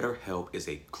 BetterHelp is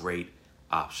a great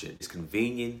option. It's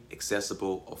convenient,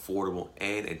 accessible, affordable,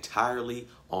 and entirely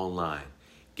online.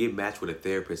 Get matched with a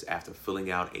therapist after filling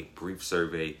out a brief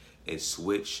survey and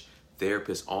switch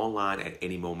therapists online at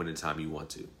any moment in time you want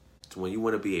to. So when you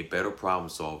want to be a better problem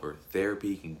solver,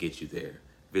 therapy can get you there.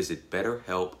 Visit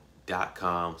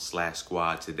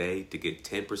BetterHelp.com/squad today to get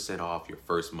 10% off your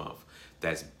first month.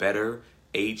 That's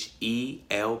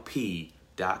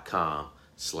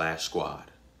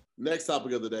BetterHelp.com/squad. Next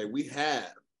topic of the day, we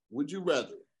have, would you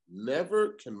rather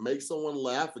never can make someone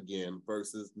laugh again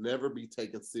versus never be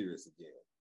taken serious again?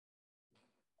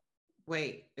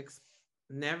 Wait,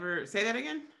 never say that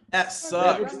again? That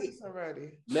sucks.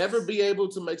 Already. Never be able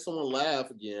to make someone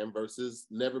laugh again versus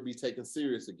never be taken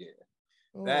serious again.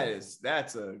 That's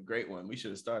a great one. We should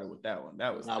have started with that one.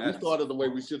 We started the way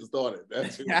we should have started.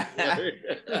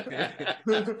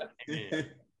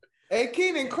 Hey,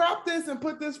 Keenan, crop this and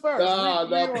put this first. Fuck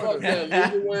that.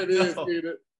 Leave it where it is,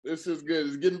 Keenan. This is good.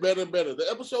 It's getting better and better. The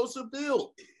episode should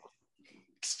build.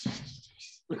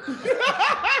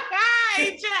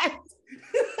 Hey, Jack.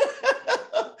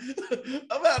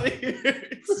 I'm out of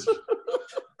here.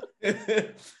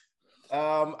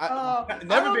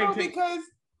 Never been because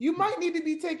you might need to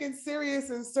be taken serious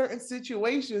in certain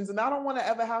situations, and I don't want to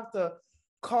ever have to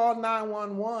call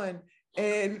 911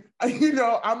 and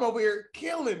I'm over here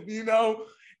killing,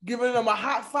 giving them a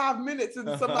hot 5 minutes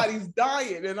and somebody's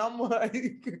dying, and I'm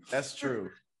like, that's true.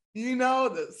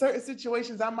 The certain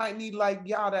situations I might need like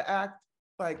y'all to act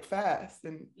like fast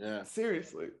and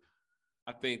seriously.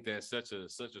 I think that such a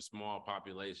small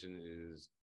population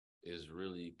is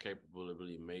really capable of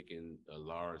really making a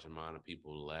large amount of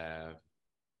people laugh.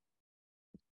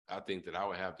 I think that I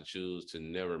would have to choose to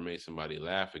never make somebody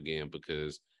laugh again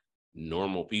because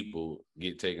normal people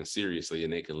get taken seriously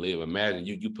and they can live. Imagine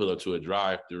you pull up to a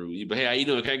drive-through, but hey, how you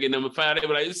doing? Can I get number 5? They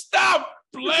be like, stop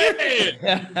playing.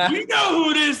 We know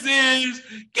who this is.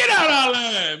 Get out our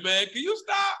line, man. Can you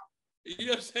stop? You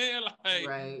know what I'm saying? Like,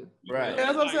 right. Yeah,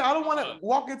 that's what I'm saying. I don't want to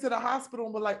walk into the hospital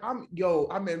and be like, I'm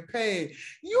in pain.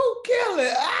 You kill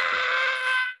it.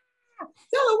 Ah!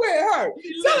 Tell her where it hurt.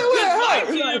 Tell her where it hurt.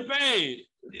 She in pain.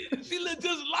 She look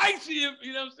just like she,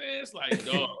 you know what I'm saying? It's like,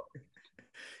 dog.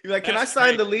 You're like, can I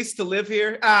sign the lease to live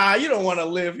here? You don't want to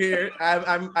live here.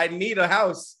 I need a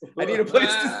house. I need a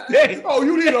place to stay. Oh,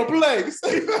 you need a place.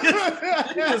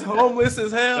 You're just homeless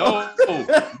as hell. No,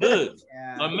 look.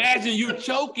 Yeah. Imagine you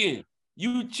choking,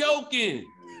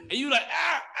 and you like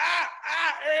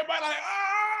everybody like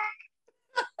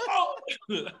oh,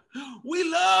 we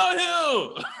love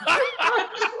him.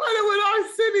 What with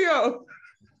Arsenio?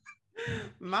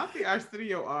 Not the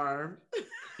Arsenio arm.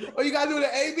 Oh, you gotta do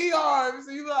the AB arm.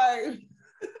 So you like,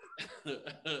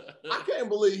 I can't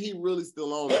believe he really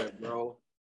still on that, bro.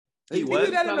 He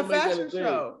did that in the fashion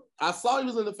show. I saw he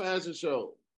was in the fashion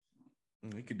show.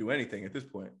 He could do anything at this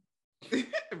point.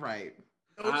 Right.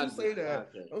 Don't you say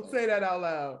that. Don't say that out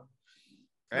loud.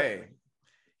 Hey,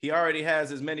 he already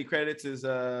has as many credits as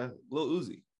Lil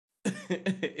Uzi,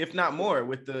 if not more,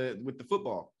 with the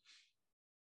football.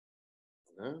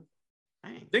 Huh?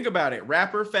 Think about it.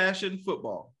 Rapper, fashion,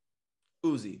 football.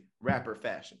 Uzi, rapper,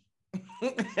 fashion.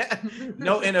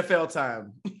 No NFL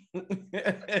time.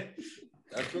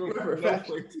 That's true.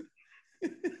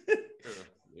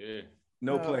 Yeah.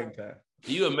 No playing time.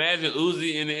 Can you imagine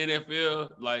Uzi in the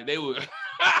NFL? Like they would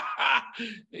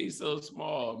he's so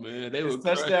small, man. They would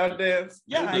touchdown dance.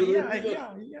 Yeah.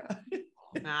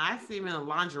 Nah, I see him in a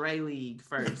lingerie league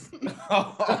first. Don't do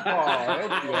that.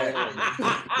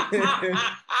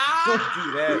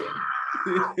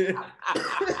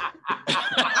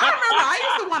 I remember I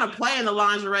used to want to play in the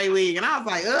lingerie league, and I was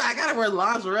like, I gotta wear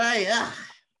lingerie.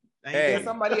 Hey,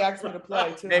 somebody asked me to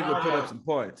play too. They would put up some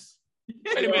points.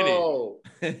 Wait a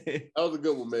minute. That was a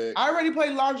good one, man. I already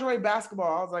played lingerie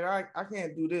basketball. I was like, I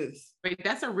can't do this. Wait,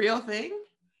 that's a real thing?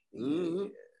 Mm-hmm.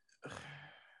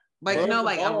 Like,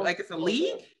 like it's a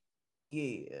league?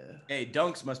 Yeah. Hey,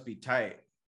 dunks must be tight.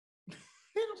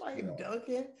 Nobody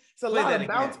dunking. It's a lot of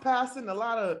bounce passing, a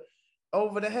lot of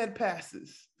over the head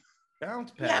passes.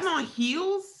 Bounce passes. You have on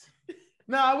heels?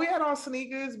 No, we had on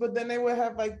sneakers, but then they would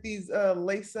have like these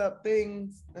lace up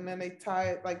things, and then they tie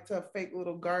it like to a fake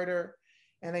little garter,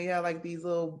 and they had like these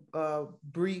little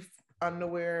brief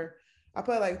underwear. I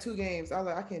played like 2 games. I was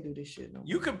like, I can't do this shit no more.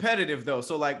 You competitive though,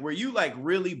 so like, were you like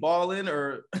really balling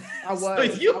or? I was. I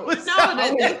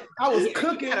was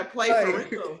cooking. You gotta play for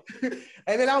real.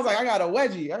 And then I was like, I got a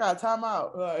wedgie. I got a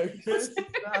timeout. Like,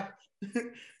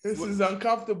 this is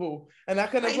uncomfortable, and I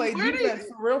couldn't play defense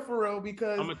for real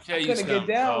because I'm gonna tell I you couldn't get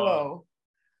down low.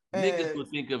 Niggas would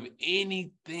think of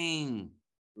anything.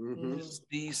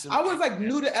 Mm-hmm. I was like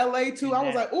new to LA too. I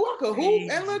was like, oh, I could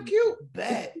hoop and look cute.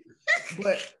 Bet.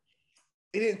 But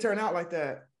it didn't turn out like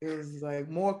that. It was like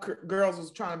more girls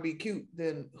was trying to be cute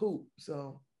than hoop.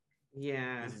 So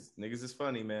yeah, niggas is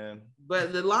funny, man.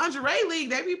 But the lingerie league,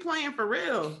 they be playing for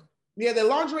real. Yeah, the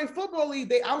lingerie football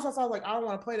league. I was like, I don't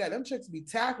want to play that. Them chicks be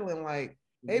tackling like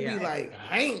they be like,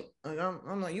 ain't. Like,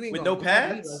 I'm like, you ain't with no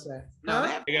pads. Like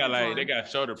no, they got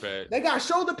shoulder pads. They got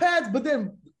shoulder pads, but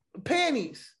then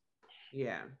panties.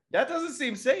 Yeah, that doesn't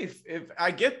seem safe. If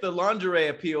I get the lingerie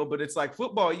appeal, but it's like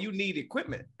football, you need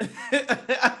equipment.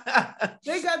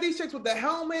 They got these chicks with the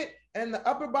helmet and the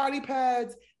upper body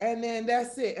pads, and then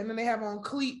that's it. And then they have on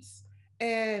cleats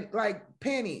and like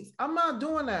panties. I'm not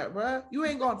doing that, bro. You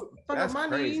ain't gonna fuck up my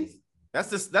knees.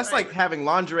 That's like having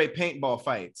lingerie paintball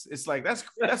fights. It's like that's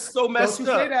so messed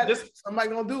up. Say that, somebody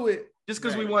gonna do it just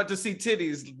because we want to see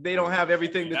titties. They don't have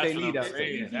everything that they need out there.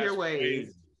 Easier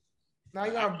ways. Now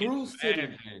you got bruised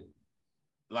titties.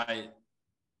 Like,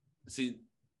 see,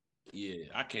 yeah,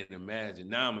 I can't imagine.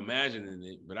 Now I'm imagining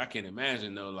it, but I can't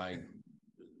imagine though, like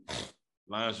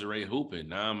lingerie hooping.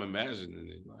 Now I'm imagining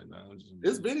it. Like, now I'm just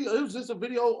this video, it was just a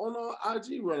video on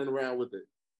IG running around with it.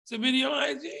 It's a video on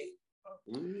IG.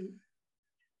 Mm-hmm.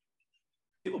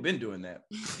 People been doing that.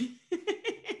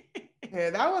 Yeah,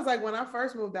 that was like when I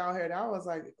first moved out here. That was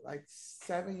like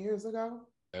 7 years ago.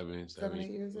 7, 8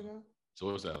 years ago. So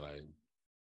what's that like?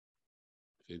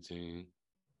 15.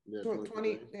 Yeah,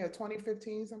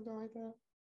 2015, something like that.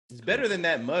 It's better than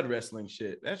that mud wrestling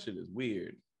shit. That shit is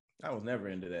weird. I was never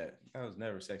into that. That was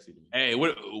never sexy to me. Hey,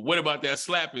 what about that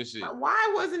slapping shit?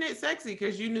 Why wasn't it sexy?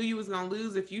 Because you knew you was gonna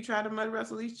lose if you tried to mud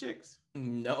wrestle these chicks.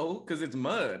 No, because it's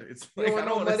mud. It's You like don't I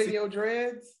don't want want mud to in your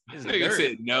dreads. It's Nigga dirt.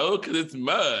 said no, because it's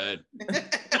mud.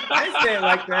 I ain't saying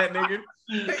like that, nigga.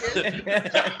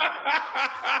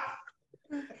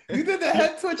 You did the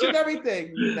head twitch and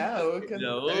everything. No,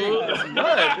 No. It's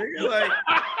mud, nigga.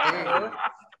 Like,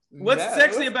 what's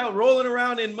sexy about rolling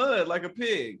around in mud like a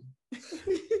pig?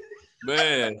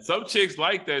 Man, some chicks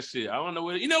like that shit. I don't know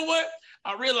what. You know what?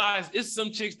 I realized it's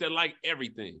some chicks that like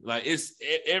everything. Like it's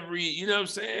every. You know what I'm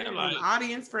saying? There's Like an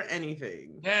audience for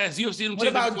anything. yes, you see them What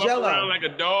chicks that about walk Jell-O? around like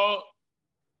a dog.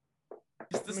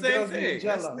 It's the The same girls need thing.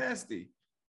 That's Jell-O. nasty.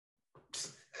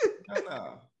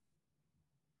 No.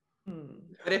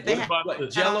 But if they What have about What, the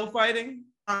Jello fighting?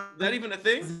 Is that even a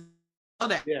thing?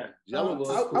 Yeah, Jello was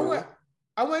cool.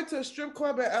 I went to a strip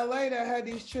club in LA that had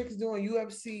these chicks doing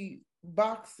UFC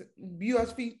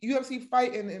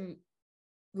fighting in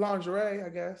lingerie, I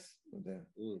guess.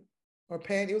 Or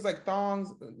pants. It was like thongs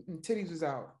and titties was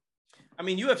out. I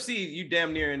mean, UFC, you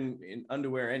damn near in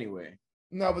underwear anyway.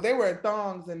 No, but they were in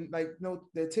thongs and like no,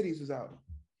 their titties was out.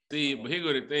 See, but here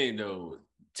go the thing though.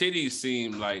 Titties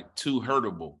seem like too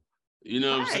hurtable. You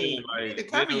know what I'm saying? you Like need to they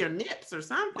cover don't- your nips or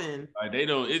something. Like they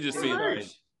don't. It just It seems like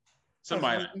hurts.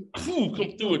 somebody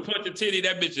come through and punch a titty.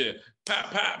 That bitch,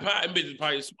 pop, pop, pop, and bitch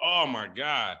probably. Oh my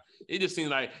god! It just seems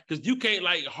like because you can't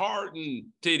like harden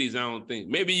titties. I don't think.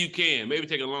 Maybe you can. Maybe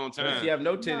take a long What if time. you have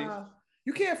no titties? Nah,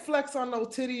 you can't flex on no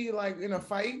titty like in a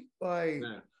fight. Like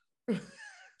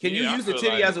Can you Yeah, I use a feel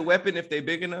titty like- as a weapon if they're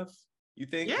big enough? You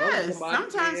think? Yes, Somebody-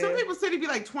 sometimes some Yeah. people's titty be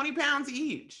like 20 pounds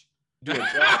each. Do a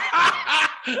drop.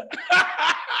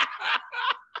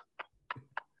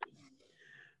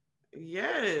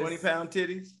 Yes. 20-pound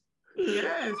titties.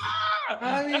 Yes.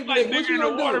 I mean, That's like what bigger you than a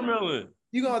gonna do? watermelon.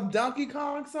 You gonna Donkey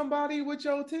Kong somebody with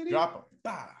your titty? Drop them.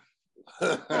 Bah.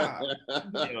 Bah.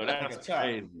 Yo, that's Like a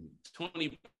crazy.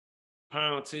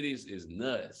 20-pound titties is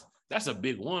nuts. That's a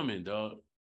big woman, dog.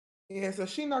 Yeah, so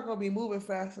she not gonna be moving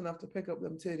fast enough to pick up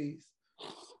them titties.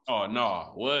 Oh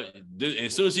no! What?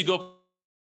 As soon as she go,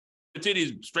 the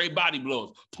titties straight body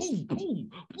blows. Boom, boom,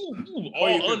 boom, boom. Or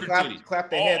you All can under clap, titties. clap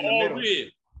their head in the All middle.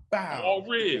 red. Bow. All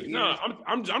red. Your No, ears.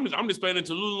 I'm just explaining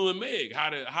to Lulu and Meg how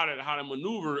to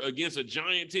maneuver against a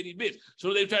giant titty bitch.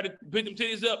 So they try to pick them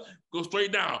titties up, go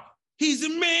straight down. He's a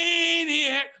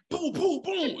maniac. Boom, boom,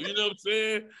 boom. You know what I'm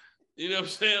saying? You know what I'm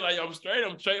saying? Like I'm straight.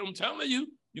 I'm telling you,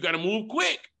 you got to move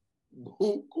quick.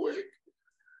 Move quick.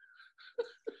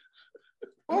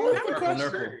 What was That the would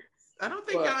question? hurt. I don't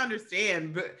think But- y'all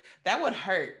understand, but that would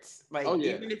hurt. Like Oh,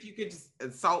 yeah. even if you could just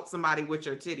assault somebody with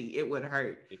your titty, it would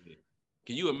hurt.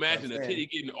 Can you imagine a That's titty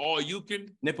getting all you can?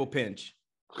 Nipple pinch.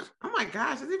 Oh my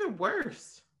gosh, it's even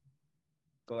worse.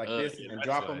 Go like Yeah, this and that's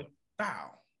drop them. right.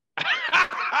 Bow.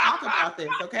 Talk about this,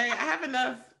 okay? I have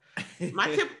enough. My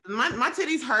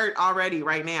titties hurt already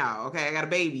right now. Okay, I got a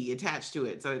baby attached to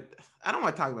it, so I don't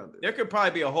want to talk about this. There could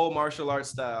probably be a whole martial arts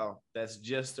style that's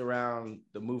just around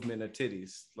the movement of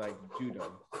titties, like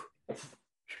judo.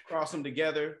 Cross them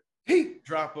together,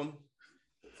 drop them,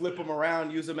 flip them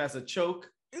around, use them as a choke.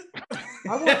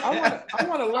 I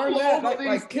want to learn that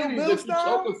like Kill Bill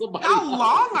style. How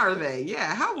long are they?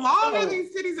 Yeah, how long are these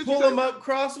titties? That Pull you them up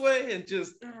crossway and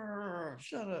just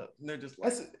shut up. And they're just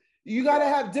like, You gotta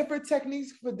have different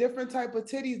techniques for different type of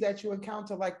titties that you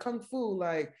encounter, like kung fu.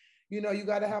 Like you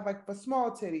gotta have like for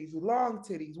small titties, long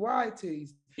titties, wide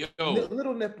titties,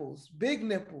 little nipples, big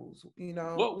nipples.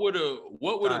 What would a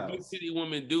big Styles. titty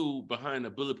woman do behind a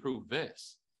bulletproof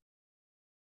vest?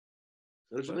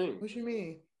 What you mean? What you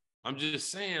mean? I'm just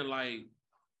saying, like,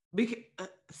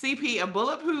 CP, a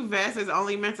bulletproof vest is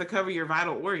only meant to cover your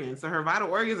vital organs. So her vital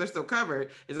organs are still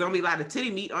covered. There's gonna be a lot of titty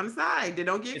meat on the side that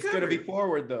don't get it's covered. gonna be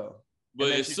forward though. but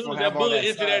then as she's soon as gonna that have all bullet that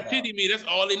into that side titty meat, that's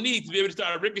all it needs to be able to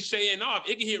start ricocheting off.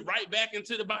 It can hit right back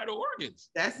into the vital organs.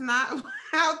 That's not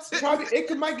how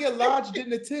It might get lodged in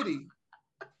the titty.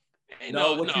 Ain't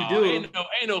No, what you do-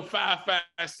 Ain't no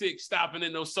 5.56 stopping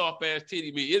in no soft ass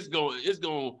titty meat. It's going.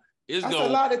 That's a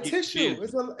lot of tissue.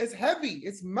 It's heavy.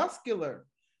 It's muscular.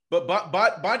 But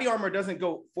body armor doesn't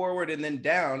go forward and then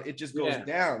down. It just goes Yeah.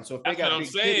 down. So if they That's got what I'm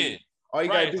big saying. titties, all you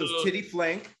Right, gotta do so- is titty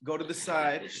flank, go to the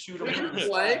side, shoot them to the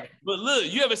side. But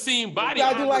look, you ever seen body You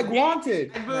gotta do armor? like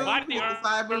Wanted. Body Side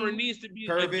armor boob. needs to be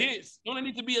Curve it. against. Don't it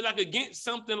need to be like against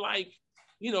something like,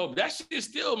 that shit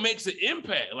still makes an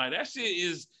impact. Like that shit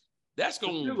is. That's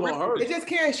Still gonna gonna hurt. They just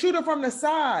can't shoot it from the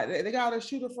side. They gotta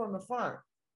shoot it from the front.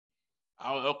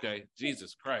 Oh, okay.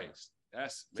 Jesus Christ.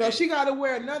 So she got to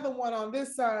wear another one on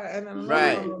this side and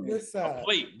another one on this side. A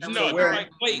plate. So No, wear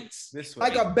like plates. This way.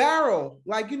 Like a barrel.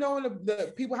 Like, you know, when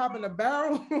the people hop in a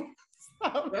barrel.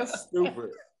 That's stupid.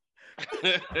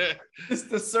 It's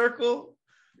the circle,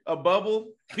 a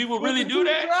bubble. People really do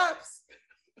that? Drops.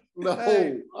 No,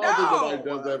 Hey, I don't think nobody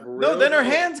does that for real. No, then her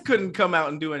hands couldn't come out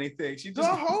and do anything. She The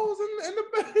just holes in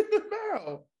the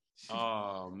barrel.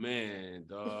 Oh man,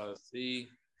 dog. See,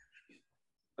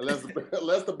 Unless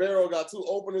the barrel got two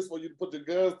openings for you to put the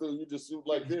guns through, you just shoot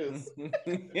like this. You're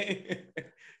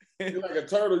like a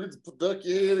turtle. You just duck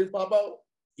your head and pop out.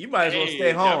 You might as well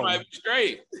stay that home. might be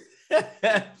straight.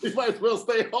 You might as well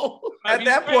stay home. At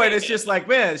that point, it's just like,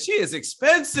 man, she is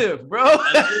expensive, bro.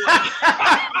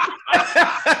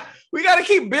 We got to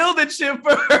keep building shit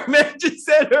for her, man. Just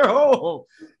send her home.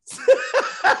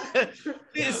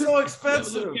 It's so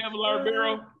expensive. Kevlar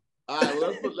barrel. All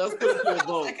right, well, let's put it to a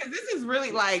vote. Because this is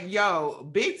really like, yo,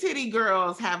 big titty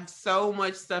girls have so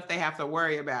much stuff they have to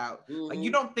worry about. Like, you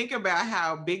don't think about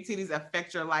how big titties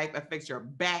affect your life, affect your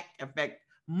back, affect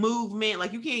movement.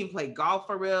 Like, you can't even play golf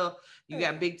for real. You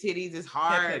got big titties, it's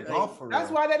hard. Play golf for real.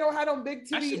 That's why they don't have them big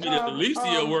That titty. should be the least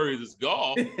of your worries is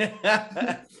golf.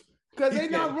 Because they're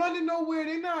not running nowhere.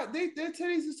 Their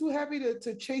titties is too heavy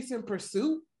to chase in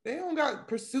pursuit. They don't got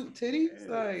pursuit titties.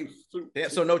 Like, Yeah,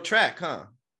 so no track, huh?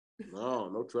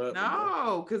 No trap.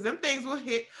 No, because them things will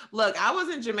hit. Look, I was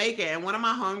in Jamaica and one of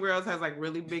my homegirls has like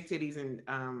really big titties and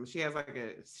she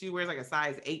wears like a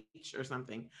size H or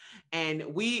something. And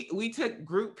we took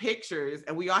group pictures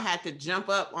and we all had to jump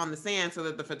up on the sand so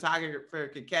that the photographer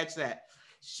could catch that.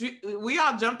 We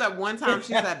all jumped up one time.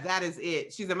 She said, "That is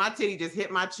it." She said, "My titty just hit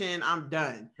my chin. I'm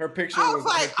done." Her picture I was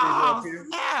like, "Oh, here.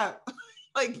 snap!"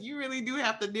 Like, you really do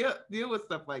have to deal with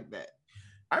stuff like that.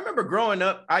 I remember growing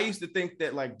up, I used to think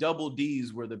that like double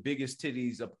D's were the biggest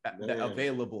titties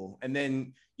available. And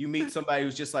then you meet somebody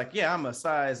who's just like, yeah, I'm a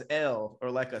size L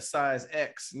or like a size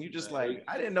X. And you just like,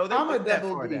 I didn't know that. I'm a that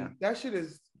double far D. down. That shit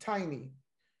is tiny.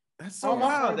 That's so my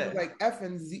wild. friends That is like F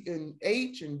and Z and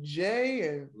H and J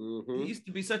and it used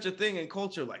to be such a thing in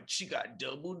culture. Like, she got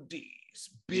double D's,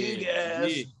 big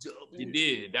ass. Double You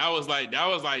did. That was like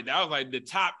the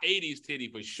top 80s titty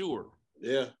for sure.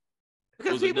 Yeah.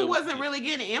 Because people wasn't really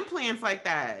getting implants like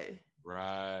that.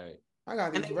 Right. I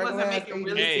got And these they regular wasn't ass making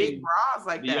really Hey, big bras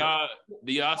like that.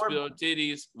 Do y'all spell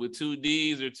titties with 2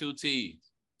 D's or 2 T's?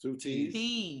 2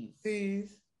 T's.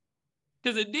 T's.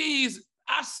 Because the D's,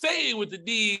 I say it with the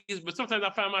D's, but sometimes I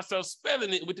find myself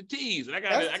spelling it with the T's. And I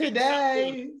got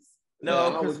today's.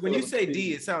 No, because when you say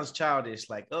D, it sounds childish,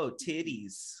 like, oh,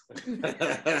 titties.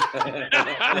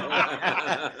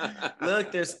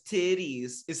 Look, there's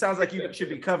titties. It sounds like you should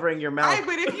be covering your mouth. Right,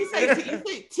 but if you say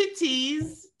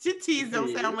titties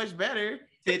don't sound much better.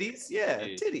 Titties? Yeah,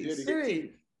 titties.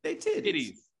 They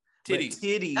titties.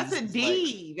 Titties. That's a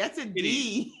D. That's a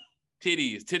D.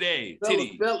 Titties. Today.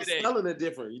 Spelling it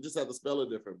different. You just have to spell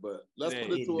it different. But let's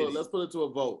put it to a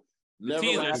vote. The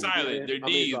T's are silent. They're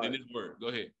D's in this word. Go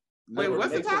ahead. Wait,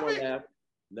 what's the topic?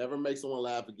 Never make someone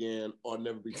laugh again, or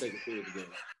never be taken serious again.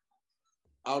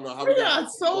 I don't know how We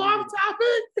got so off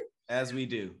topic. As we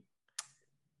do.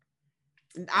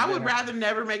 I would rather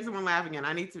never make someone laugh again.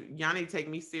 Y'all need to take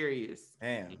me serious.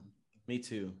 Man, me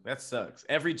too. That sucks.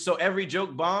 Every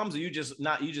joke bombs, or you just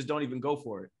don't even go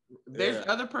for it. There's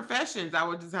other professions. I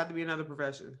would just have to be another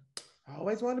profession. I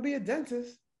always wanted to be a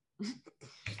dentist.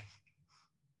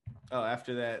 Oh,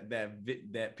 after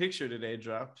that picture today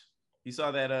dropped. You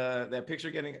saw that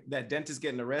picture that dentist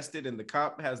getting arrested and the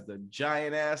cop has the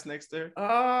giant ass next to her?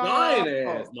 Giant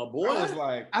ass, my boy. I was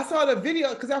like, I saw the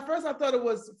video because at first I thought it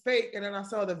was fake, and then I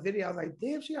saw the video. I was like,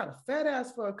 damn, she got a fat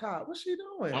ass for a cop. What's she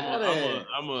doing? I'm gonna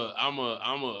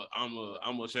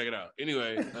check it out.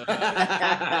 Anyway, it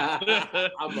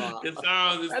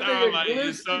sounds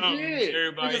like something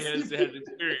everybody has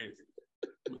experienced.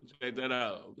 Check that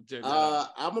out.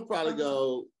 I'm gonna probably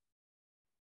go.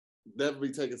 Never be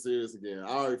taken serious again.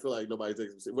 I already feel like nobody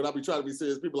takes me serious. When I be trying to be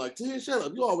serious, people are like, Tia, shut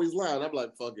up. You always lying. I'm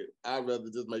like, fuck it. I'd rather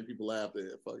just make people laugh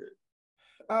than fuck it.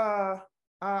 I'm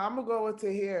gonna go with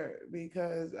Tahir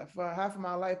because for half of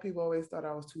my life, people always thought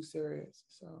I was too serious.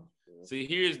 So see,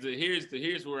 here's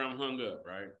where I'm hung up,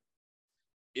 right?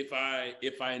 If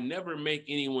I never make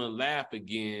anyone laugh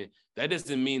again, that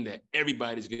doesn't mean that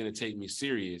everybody's gonna take me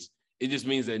serious. It just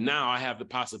means that now I have the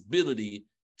possibility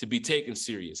to be taken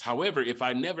serious. However, if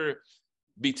I never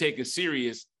be taken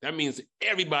serious, that means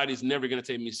everybody's never going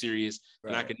to take me serious,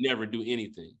 and I can never do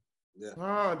anything. Yeah.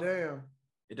 Oh, damn.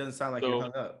 It doesn't sound like you're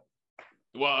hung up.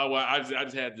 Well, I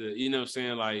just had to, you know what I'm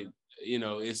saying? Like, you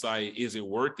know, it's like, is it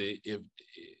worth it? Yeah,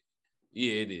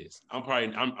 it is. I'm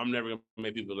never going to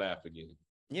make people laugh again.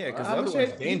 Yeah, because I'm otherwise gonna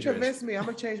it's you dangerous. convinced me. I'm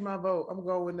gonna change my vote. I'm gonna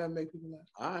go with that. Make people laugh.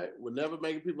 All right, we're never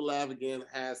making people laugh again.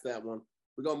 Has that one.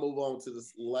 We're gonna move on to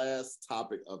this last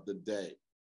topic of the day.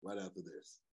 Right after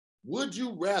this, would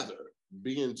you rather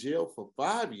be in jail for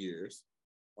 5 years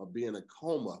or be in a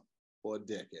coma for a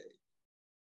decade?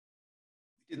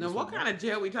 Now, what kind of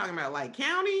jail we talking about? Like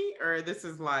county, or this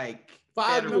is like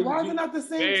 5 federal? years. Why is it not the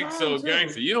same time? So too?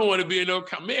 gangster. You don't want to be in no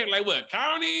man. Like what?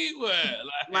 County? What?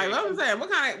 Like what I'm saying,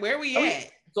 what kind of where we at?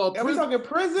 So Are we talking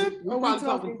prison we're or we probably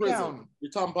talking prison. county?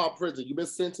 You're talking about prison. You've been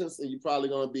sentenced, and you're probably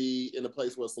going to be in a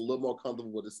place where it's a little more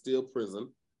comfortable, but it's still prison.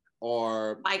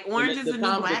 Or Like Orange is the New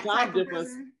Black type of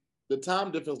prison? The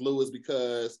time difference, Lou, is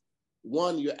because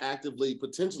one, you're actively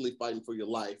potentially fighting for your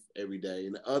life every day,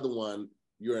 and the other one,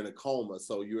 you're in a coma,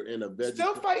 so you're in a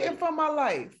Still fighting for my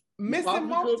life. Missing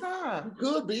more time.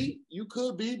 You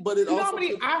could be, but it You know also how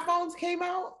many iPhones came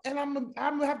out, and I'm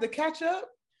gonna have to catch up.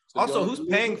 Also, who's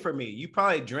paying for me? You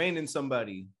probably draining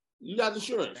somebody. You got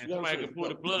insurance. And somebody can pull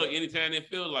the plug anytime they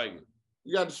feel like it.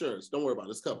 You got insurance. Don't worry about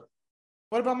it. It's covered.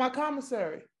 What about my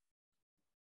commissary?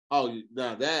 Oh,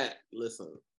 now that,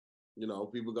 listen, you know,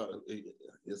 people got to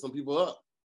get some people up.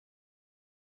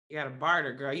 You got to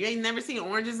barter, girl. You ain't never seen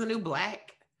Orange is the New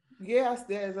Black? Yes,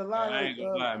 there's a lot. I ain't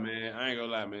gonna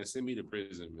lie, man. Send me to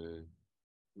prison, man.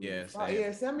 Yeah,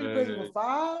 send me to prison for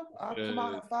 5. I'll come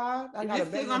out at 5. I got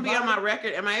still gonna be on my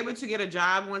record. Am I able to get a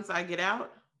job once I get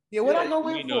out? Yeah, what I go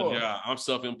in for? No job. I'm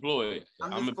self-employed.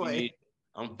 I'm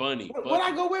funny. What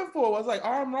I go in for was like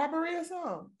armed robbery or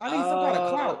something. I need some kind of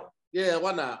clout. Yeah,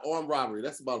 why not? Armed robbery.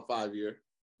 That's about a 5 year.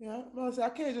 Yeah, I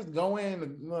can't just go in.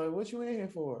 What you in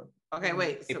here for? Okay,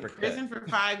 wait. So prison for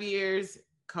 5 years,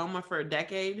 coma for a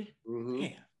decade. Mm-hmm.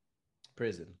 Yeah,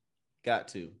 prison. Got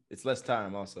to. It's less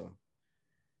time. Also,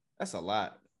 that's a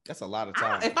lot. That's a lot of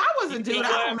time. If I was a dude,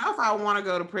 I don't know if I want to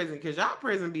go to prison because y'all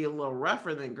prison be a little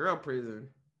rougher than girl prison.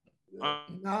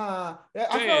 Nah.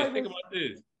 Think about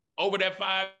this. Over that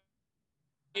 5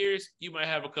 years, you might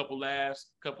have a couple laughs,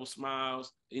 a couple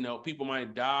smiles. You know, people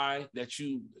might die that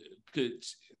you could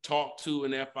talk to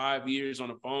in that 5 years on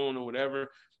the phone or whatever.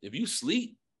 If you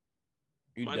sleep,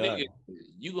 nigga,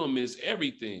 you gonna miss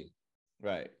everything.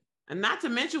 Right. And not to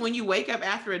mention when you wake up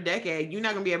after a decade, you're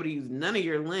not gonna be able to use none of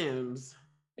your limbs.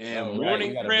 And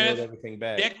morning breath, everything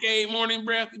back. decade morning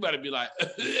breath, you better be like,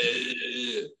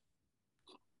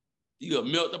 you gonna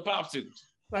melt the popsicles.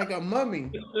 Like a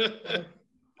mummy.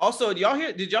 Also,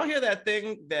 did y'all hear that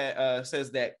thing that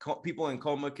says that people in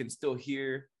coma can still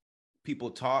hear people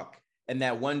talk? And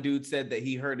that one dude said that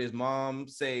he heard his mom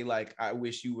say, like, I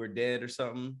wish you were dead or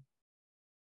something.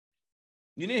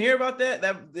 You didn't hear about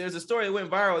that? There's a story that went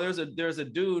viral. There's a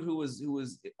dude who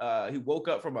he woke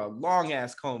up from a long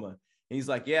ass coma. And he's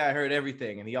like, yeah, I heard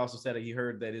everything. And he also said that he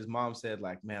heard that his mom said,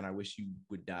 like, man, I wish you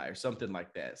would die or something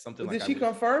like that. Did she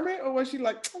confirm it, or was she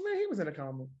like, oh man, he was in a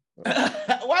coma?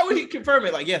 Why would he confirm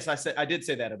it? Like, yes, I did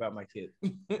say that about my kid.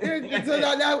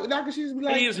 So now she's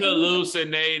like, he's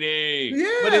hallucinating.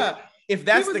 Yeah. But if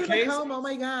that's the case, oh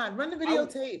my God, run the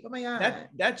videotape. Oh my God.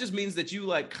 That just means that you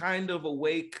like kind of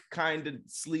awake, kind of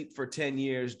sleep for 10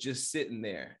 years, just sitting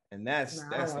there. And that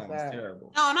sounds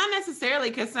terrible. No, not necessarily,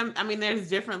 because there's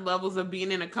different levels of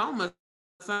being in a coma.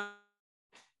 Some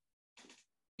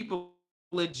people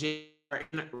legit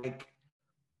like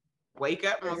wake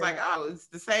up and was like, oh, it's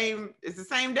the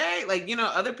same day. Like, you know,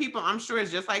 other people, I'm sure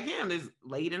it's just like him, is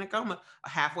laid in a coma,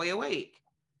 halfway awake.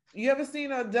 You ever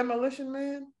seen a Demolition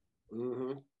Man?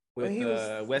 Mm-hmm.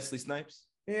 With Wesley Snipes?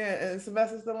 Yeah, and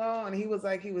Sylvester Stallone, and he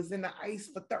was in the ice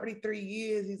for 33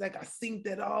 years. He's like, I synced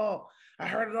it all. I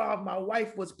heard it all. My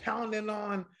wife was pounding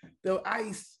on the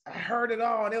ice. I heard it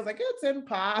all. And it was like, it's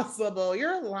impossible.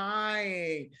 You're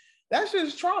lying. That's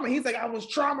just trauma. He's like, I was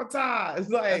traumatized.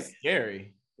 Like, that's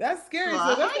scary. That's scary.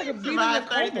 Well, so that's like a beating in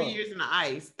 33 years in the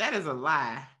ice. That is a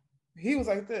lie. He was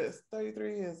like this,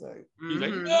 33 years. Like, he's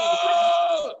like,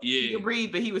 no! Yeah. He could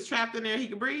breathe, but he was trapped in there. He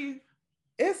could breathe.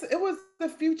 It was the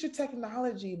future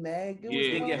technology, Meg. And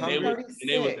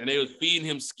they was feeding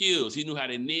him skills. He knew how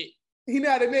to knit. He knew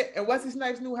how to knit, and Wesley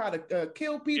Snipes knew how to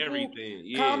kill people,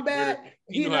 everything, combat.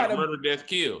 He knew how to murder, death,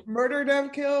 kill. Murder,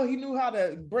 death, kill. He knew how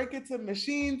to break into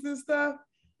machines and stuff.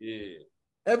 Yeah.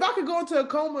 If I could go into a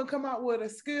coma and come out with a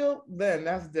skill, then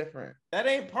that's different. That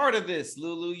ain't part of this,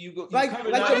 Lulu. You like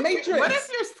the Matrix. What if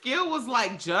your skill was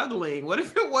like juggling? What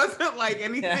if it wasn't like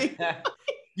anything?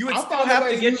 You would still have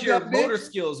to get your motor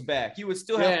skills back. You would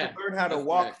still have to learn how to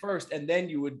walk first, and then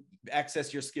you would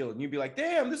access your skill. And you'd be like,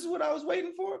 damn, this is what I was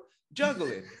waiting for?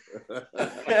 Juggling. But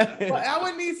I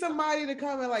would need somebody to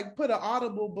come and like put an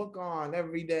Audible book on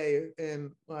every day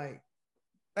and like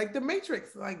the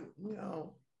Matrix, like, you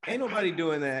know. Ain't nobody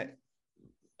doing that.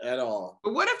 at all.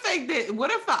 But what if they did?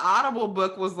 What if the Audible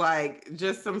book was like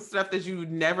just some stuff that you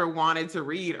never wanted to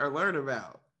read or learn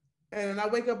about? And I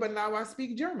wake up and now I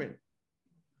speak German.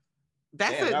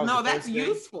 That's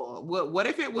useful. What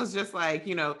if it was just like,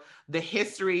 the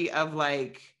history of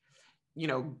like,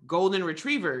 golden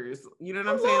retrievers? You know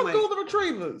what I'm saying? Like golden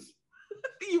retrievers.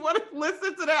 You want to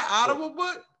listen to that Audible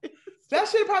book? That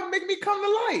shit probably make me come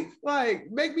to life.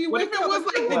 Like make me wake up. What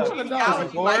if it was like the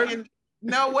genealogy?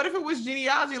 What if it was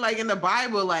genealogy like in the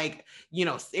Bible? Like,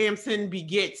 Samson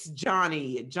begets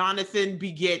Johnny, Jonathan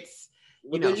begets.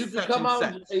 Then you can come out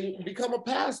and become a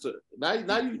pastor.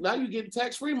 Now you get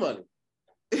tax-free money.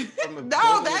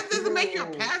 No, that doesn't make you a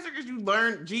pastor because you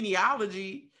learn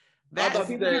genealogy. That's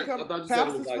become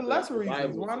pastors for less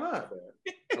reasons. Why not?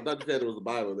 I thought you said it was the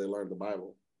Bible. They learned the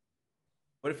Bible.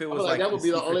 What if it was like that would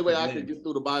be the only way I could get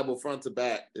through the Bible front to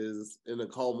back is in a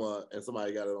coma and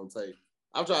somebody got it on tape.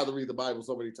 I've tried to read the Bible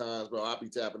so many times, bro. I'll be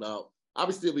tapping out. I'll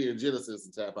be still be in Genesis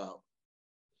and tap out.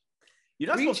 You're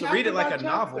not supposed to read it like a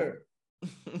novel.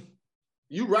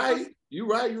 You right. You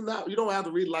don't have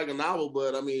to read it like a novel,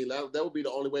 but I mean that would be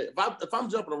the only way. If I'm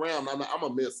jumping around, I'm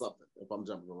gonna miss something if I'm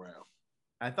jumping around.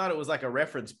 I thought it was like a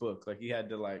reference book, like you had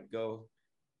to like go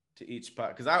to each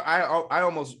part because I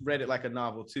almost read it like a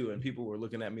novel too, and people were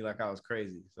looking at me like I was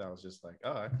crazy. So I was just like,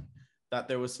 oh, I thought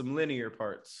there was some linear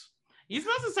parts. You're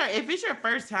supposed to start if it's your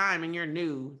first time and you're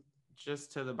new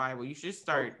just to the Bible. You should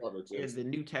start in the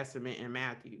New Testament and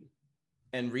Matthew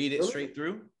and read it straight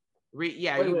through. Read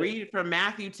it from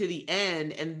Matthew to the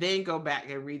end and then go back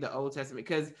and read the Old Testament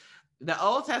because the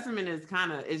Old Testament is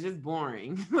it's just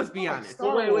boring. Let's be honest.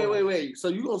 So wait. So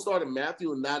you gonna start in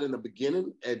Matthew and not in the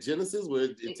beginning at Genesis where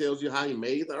it tells you how he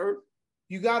made the earth?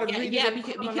 You gotta read it in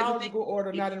chronological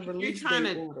order, not in release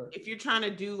date order. If you're trying to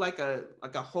do like a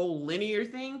whole linear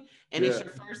thing and it's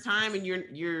your first time and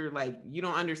you're like you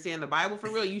don't understand the Bible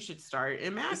for real, you should start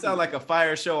in Matthew. It sounds like a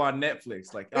fire show on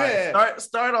Netflix. Like, all right,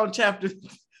 start on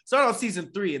start on season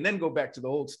 3 and then go back to the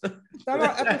old stuff. Start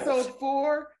on episode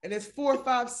 4 and it's 4,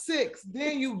 5, 6.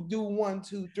 Then you do 1,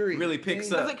 2, 3. Really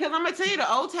picks up. Because I'm gonna tell you,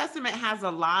 the Old Testament has a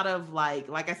lot of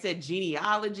like I said,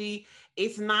 genealogy.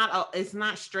 It's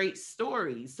not straight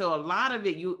stories. So a lot of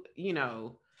it,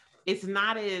 it's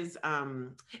not as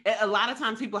a lot of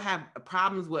times people have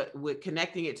problems with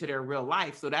connecting it to their real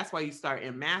life. So that's why you start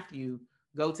in Matthew,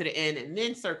 go to the end, and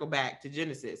then circle back to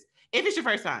Genesis. If it's your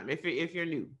first time, if you're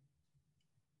new.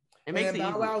 It makes it easy.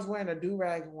 I was wearing a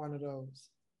do-rag in one of those.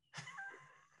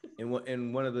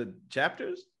 In one of the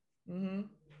chapters? Mm-hmm.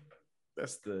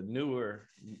 That's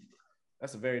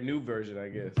a very new version, I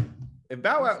guess. If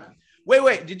Bow Wow,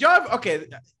 wait, do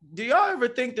y'all ever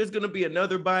think there's gonna be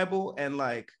another Bible and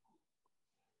like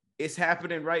it's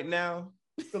happening right now?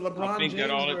 The LeBron I think James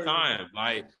that all the version. time.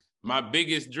 Like my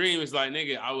biggest dream is like,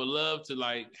 nigga, I would love to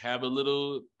like have a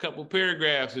little couple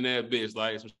paragraphs in that bitch,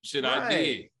 like some shit I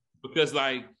did. Because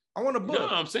like I want a book. You know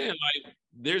what I'm saying? Like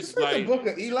there's like the book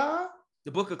of Eli,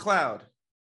 the book of Cloud.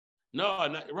 No,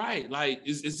 not right. Like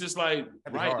it's just like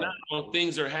right now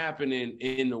things are happening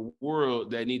in the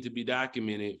world that need to be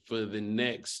documented for the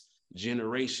next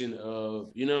generation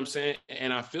of, you know what I'm saying?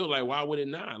 And I feel like why would it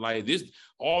not? Like this,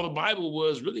 all the Bible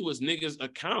was niggas'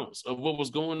 accounts of what was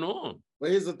going on. But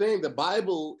here's the thing: the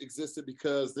Bible existed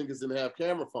because niggas didn't have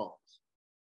camera phones.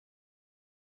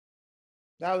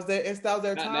 That was their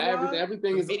timeline.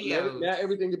 Now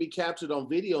everything can be captured on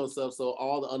video and stuff, so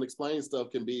all the unexplained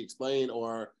stuff can be explained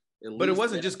or. But it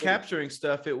wasn't just capturing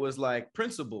stuff; it was like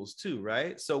principles too,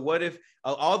 right? So what if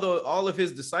all of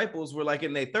his disciples were like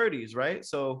in their 30s, right?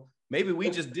 So maybe we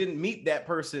just didn't meet that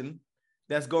person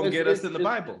that's gonna get us in the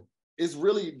Bible. It's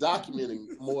really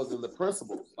documenting more than the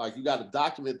principles. Like you got to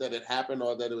document that it happened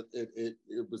or that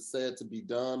it was said to be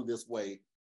done this way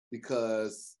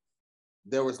because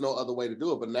there was no other way to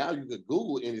do it. But now you can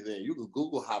Google anything. You can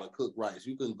Google how to cook rice.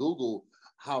 You can Google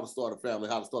how to start a family,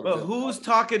 how to start a family. But who's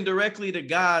talking directly to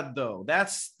God though?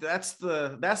 That's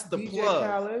the plug.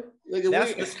 Khaled.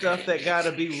 That's the stuff that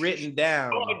gotta be written down.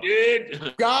 God did.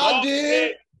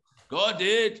 God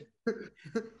did.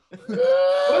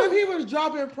 What if he was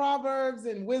dropping proverbs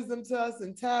and wisdom to us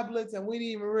and tablets and we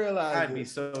didn't even realize I'd be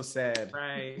so sad.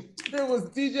 Right. It was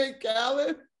DJ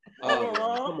Khaled. Oh,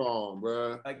 come on,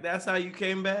 bro. Like that's how you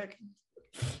came back?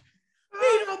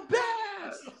 Be the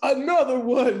best. Another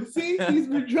one. See, he's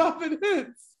been dropping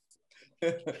hits.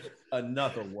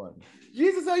 Another one.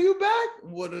 Jesus, are you back?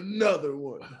 What another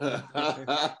one?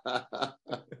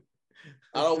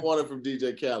 I don't want it from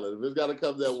DJ Khaled. If it's got to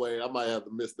come that way, I might have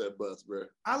to miss that bus, bro.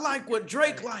 I like what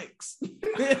Drake likes.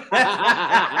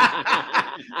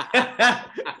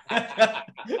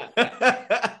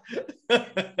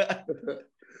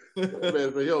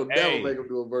 Man, but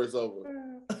before it's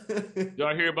over.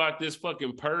 Y'all hear about this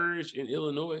fucking purge in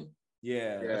Illinois?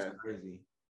 Yeah, Yeah. that's crazy.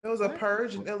 There was a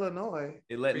purge in Illinois.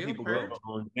 They letting Real people purge? go.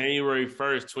 On January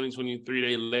 1st, 2023,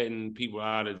 they letting people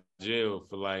out of jail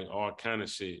for like all kind of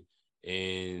shit.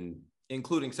 And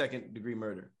Including second-degree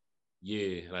murder.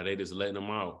 yeah, like they just letting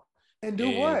them out. And do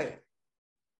what?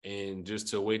 And just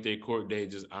to await their court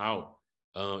date, just out.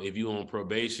 If you on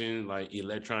probation, like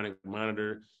electronic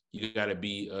monitor, you gotta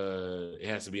be it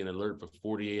has to be an alert for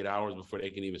 48 hours before they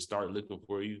can even start looking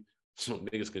for you. So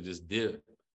niggas could just dip.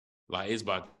 Like it's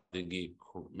about to get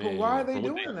man. But why are they from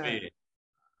what doing that? said,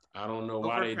 I don't know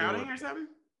why they Overcrowding doing or it. something?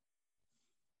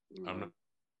 I'm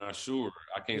not sure.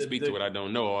 I can't The- speak the- to what I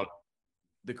don't know.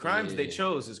 The crimes they Yeah.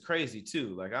 chose is crazy too.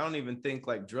 Like I don't even think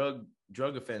like drug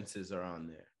offenses are on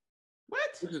there,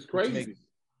 What? Which is crazy.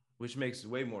 which makes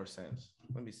way more sense.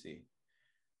 Let me see.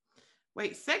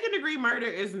 Wait, second degree murder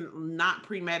is not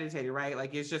premeditated, right?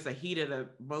 Like it's just a heat of the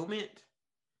moment.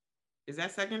 Is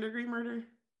that second degree murder?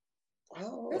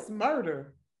 It's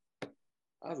murder.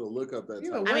 I have to look up that.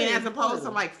 Either Time. I mean, way, as it's opposed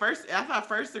to murder. like I thought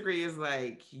first degree is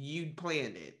like you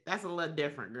planned it. That's a little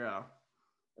different, girl.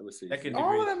 Let me see. Second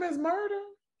All degree of them is murder.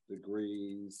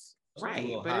 Degrees a Right,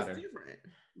 little but hotter. it's different.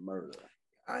 murder.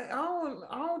 I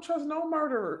don't trust no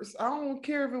murderers. I don't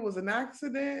care if it was an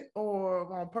accident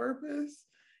or on purpose.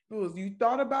 If it was you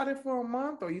thought about it for a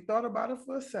month or you thought about it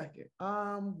for a second.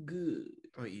 I'm good.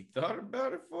 Oh, you thought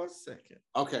about it for a second.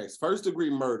 Okay, first degree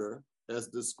murder, as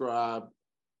described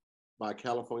by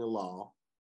California law,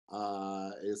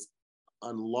 is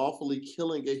unlawfully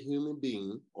killing a human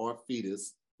being or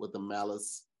fetus with a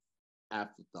malice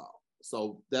afterthought.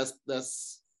 So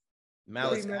that's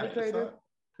Malice Premeditated? afterthought?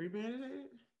 Premeditated?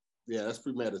 yeah, that's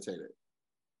premeditated.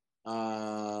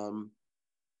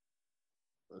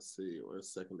 Let's see,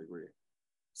 where's second degree?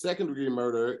 Second degree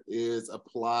murder is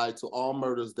applied to all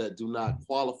murders that do not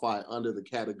qualify under the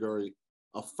category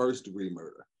of first degree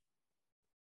murder.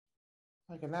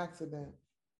 Like an accident.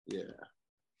 Yeah.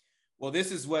 Well,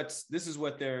 this is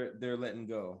what they're letting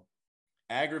go.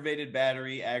 Aggravated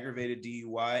battery, aggravated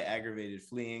DUI, aggravated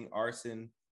fleeing, arson,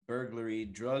 burglary,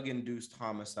 drug-induced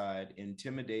homicide,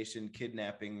 intimidation,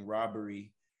 kidnapping,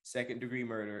 robbery, second-degree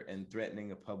murder, and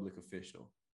threatening a public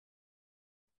official.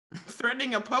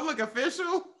 Threatening a public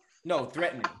official? No,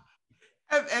 threatening.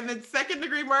 And then second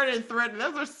degree murder and threatening,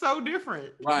 those are so different.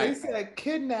 They Right. said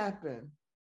kidnapping,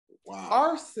 Wow.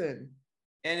 arson.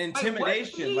 And Wait, what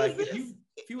intimidation. city Like is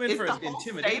if you in It's for the whole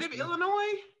intimidation. state of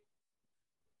Illinois?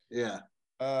 Yeah.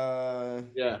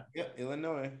 Yeah, Yeah.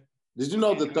 Illinois. Did you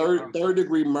know the third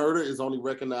degree murder is only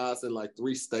recognized in like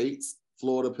 3 states?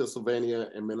 Florida,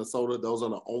 Pennsylvania, and Minnesota. Those are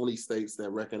the only states that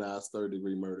recognize third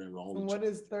degree murder. And And what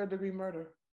is third degree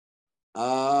murder?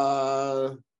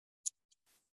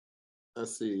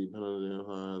 Let's see.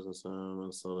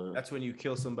 Minnesota. That's when you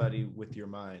kill somebody with your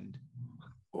mind.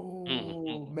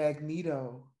 Oh,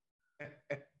 Magneto.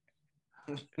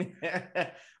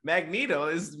 Magneto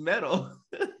is metal.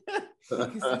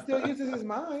 He still uses his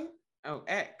mind. Oh,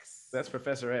 X. That's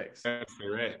Professor X. That's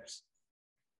correct.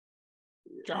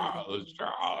 Charles.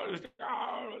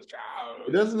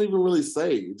 It doesn't even really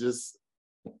say. It just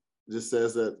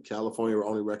says that California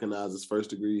only recognizes first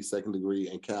degree, second degree,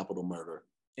 and capital murder.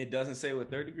 It doesn't say what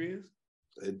third degree is.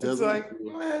 It It's doesn't. like,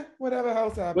 whatever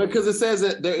else happens. Because it says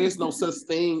that there is no such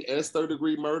thing as third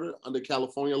degree murder under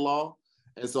California law.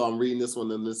 And so I'm reading this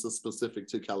one, and this is specific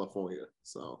to California.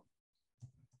 So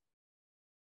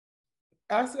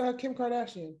Ask Kim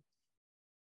Kardashian.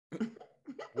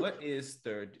 What is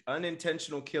third?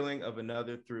 Unintentional killing of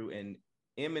another through an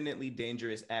imminently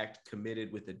dangerous act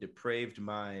committed with a depraved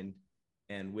mind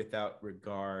and without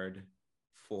regard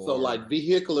for. So like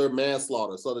vehicular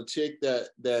manslaughter. So the chick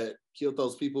that killed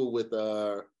those people with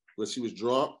when she was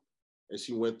drunk and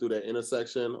she went through that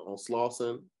intersection on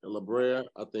Slauson and La Brea,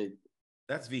 I think.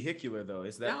 That's vehicular though.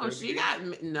 Is that No, third she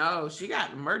degree?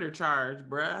 got murder charge,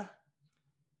 bruh.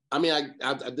 I mean,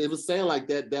 it was saying like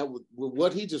that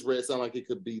what he just read sounded like it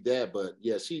could be that, but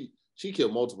yeah, she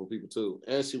killed multiple people too,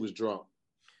 and she was drunk.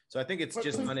 So I think it's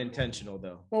just unintentional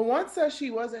though. Well, one said she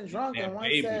wasn't drunk, That and one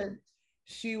baby. said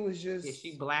she was just. Yeah,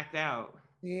 she blacked out.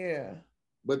 Yeah.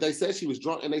 But they said she was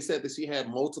drunk, and they said that she had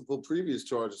multiple previous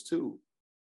charges too.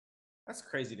 That's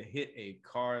crazy to hit a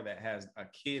car that has a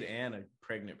kid and a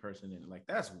pregnant person in it. Like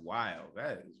that's wild.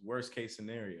 That is worst case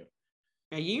scenario.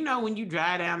 And you know when you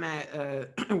drive down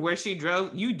that where she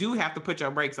drove, you do have to put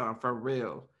your brakes on for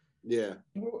real. Yeah.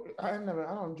 I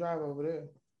don't drive over there.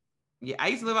 Yeah, I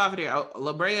used to live over there.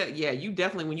 La Brea, yeah, you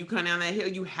definitely when you come down that hill,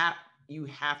 you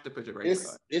have to put your brakes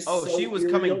on. It's Oh, so she was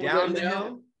eerie coming over down there the now.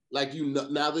 hill? Like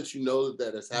now that you know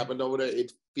that it's happened over there,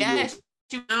 it feels Yeah,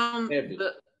 she found heavy.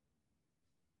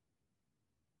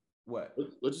 What?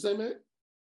 What you say, man?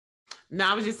 No,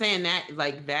 I was just saying that,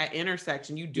 like that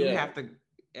intersection, you do have to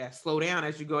slow down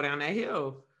as you go down that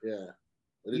hill. Yeah.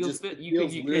 Because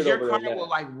your car will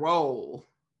like roll.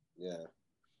 Yeah.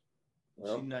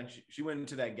 Well, she went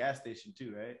into that gas station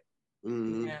too, right?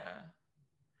 Mm-hmm.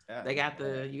 Yeah. They got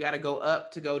you got to go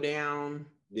up to go down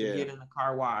to get in the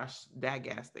car wash. That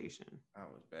gas station. That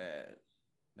was bad.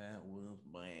 That was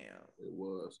bad. It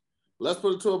was. Let's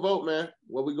put it to a vote, man.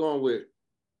 What we going with?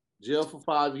 Jail for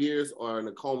 5 years or in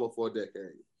a coma for a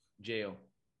decade? Jail.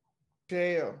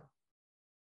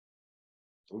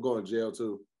 I'm going jail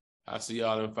too. I see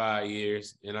y'all in 5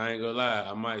 years, and I ain't gonna lie,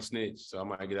 I might snitch, so I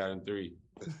might get out in 3.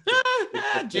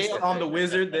 Jail on the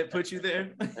wizard that put you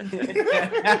there.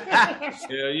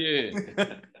 Hell yeah!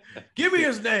 Give me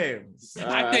his name.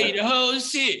 I tell you the whole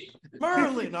shit.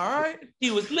 Merlin, all right.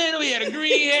 He was little. He had a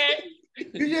green hat.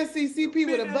 You just see CP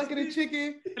with a bucket of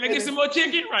chicken. Can I get some more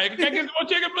chicken? Right? Can I get some more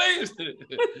chicken, please?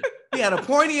 He had a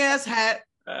pointy ass hat,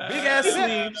 big ass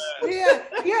sleeves.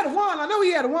 He had a wand. I know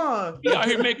he had a wand. He out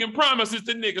here making promises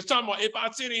to niggas, talking about if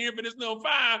I sit in here for this little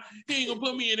 5, he ain't gonna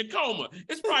put me in a coma.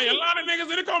 It's probably a lot of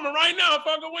niggas in a coma right now,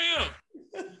 fucking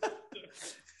with him.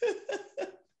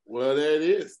 Well, there it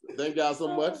is. Thank y'all so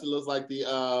much. It looks like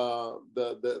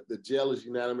the jail is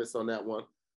unanimous on that one.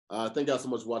 Thank y'all so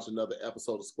much for watching another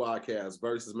episode of SquADcast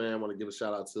Versus, man. I want to give a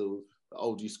shout out to the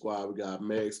OG squad. We got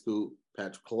Meg Scoop,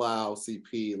 Patrick Cloud,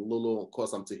 CP, and Lulu. Of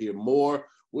course, I'm to hear more.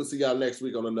 We'll see y'all next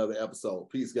week on another episode.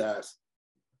 Peace, guys.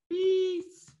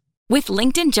 Peace. With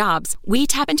LinkedIn Jobs, we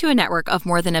tap into a network of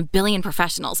more than 1 billion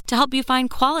professionals to help you find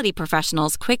quality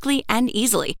professionals quickly and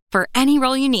easily for any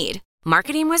role you need.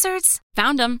 Marketing wizards?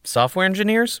 Found them. Software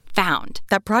engineers? Found.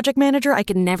 That project manager I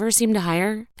could never seem to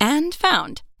hire? And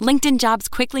found. LinkedIn Jobs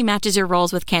quickly matches your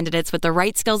roles with candidates with the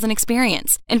right skills and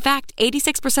experience. In fact,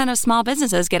 86% of small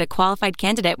businesses get a qualified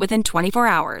candidate within 24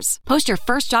 hours. Post your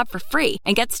first job for free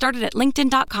and get started at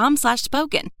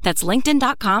linkedin.com/spoken. That's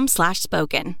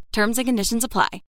linkedin.com/spoken. Terms and conditions apply.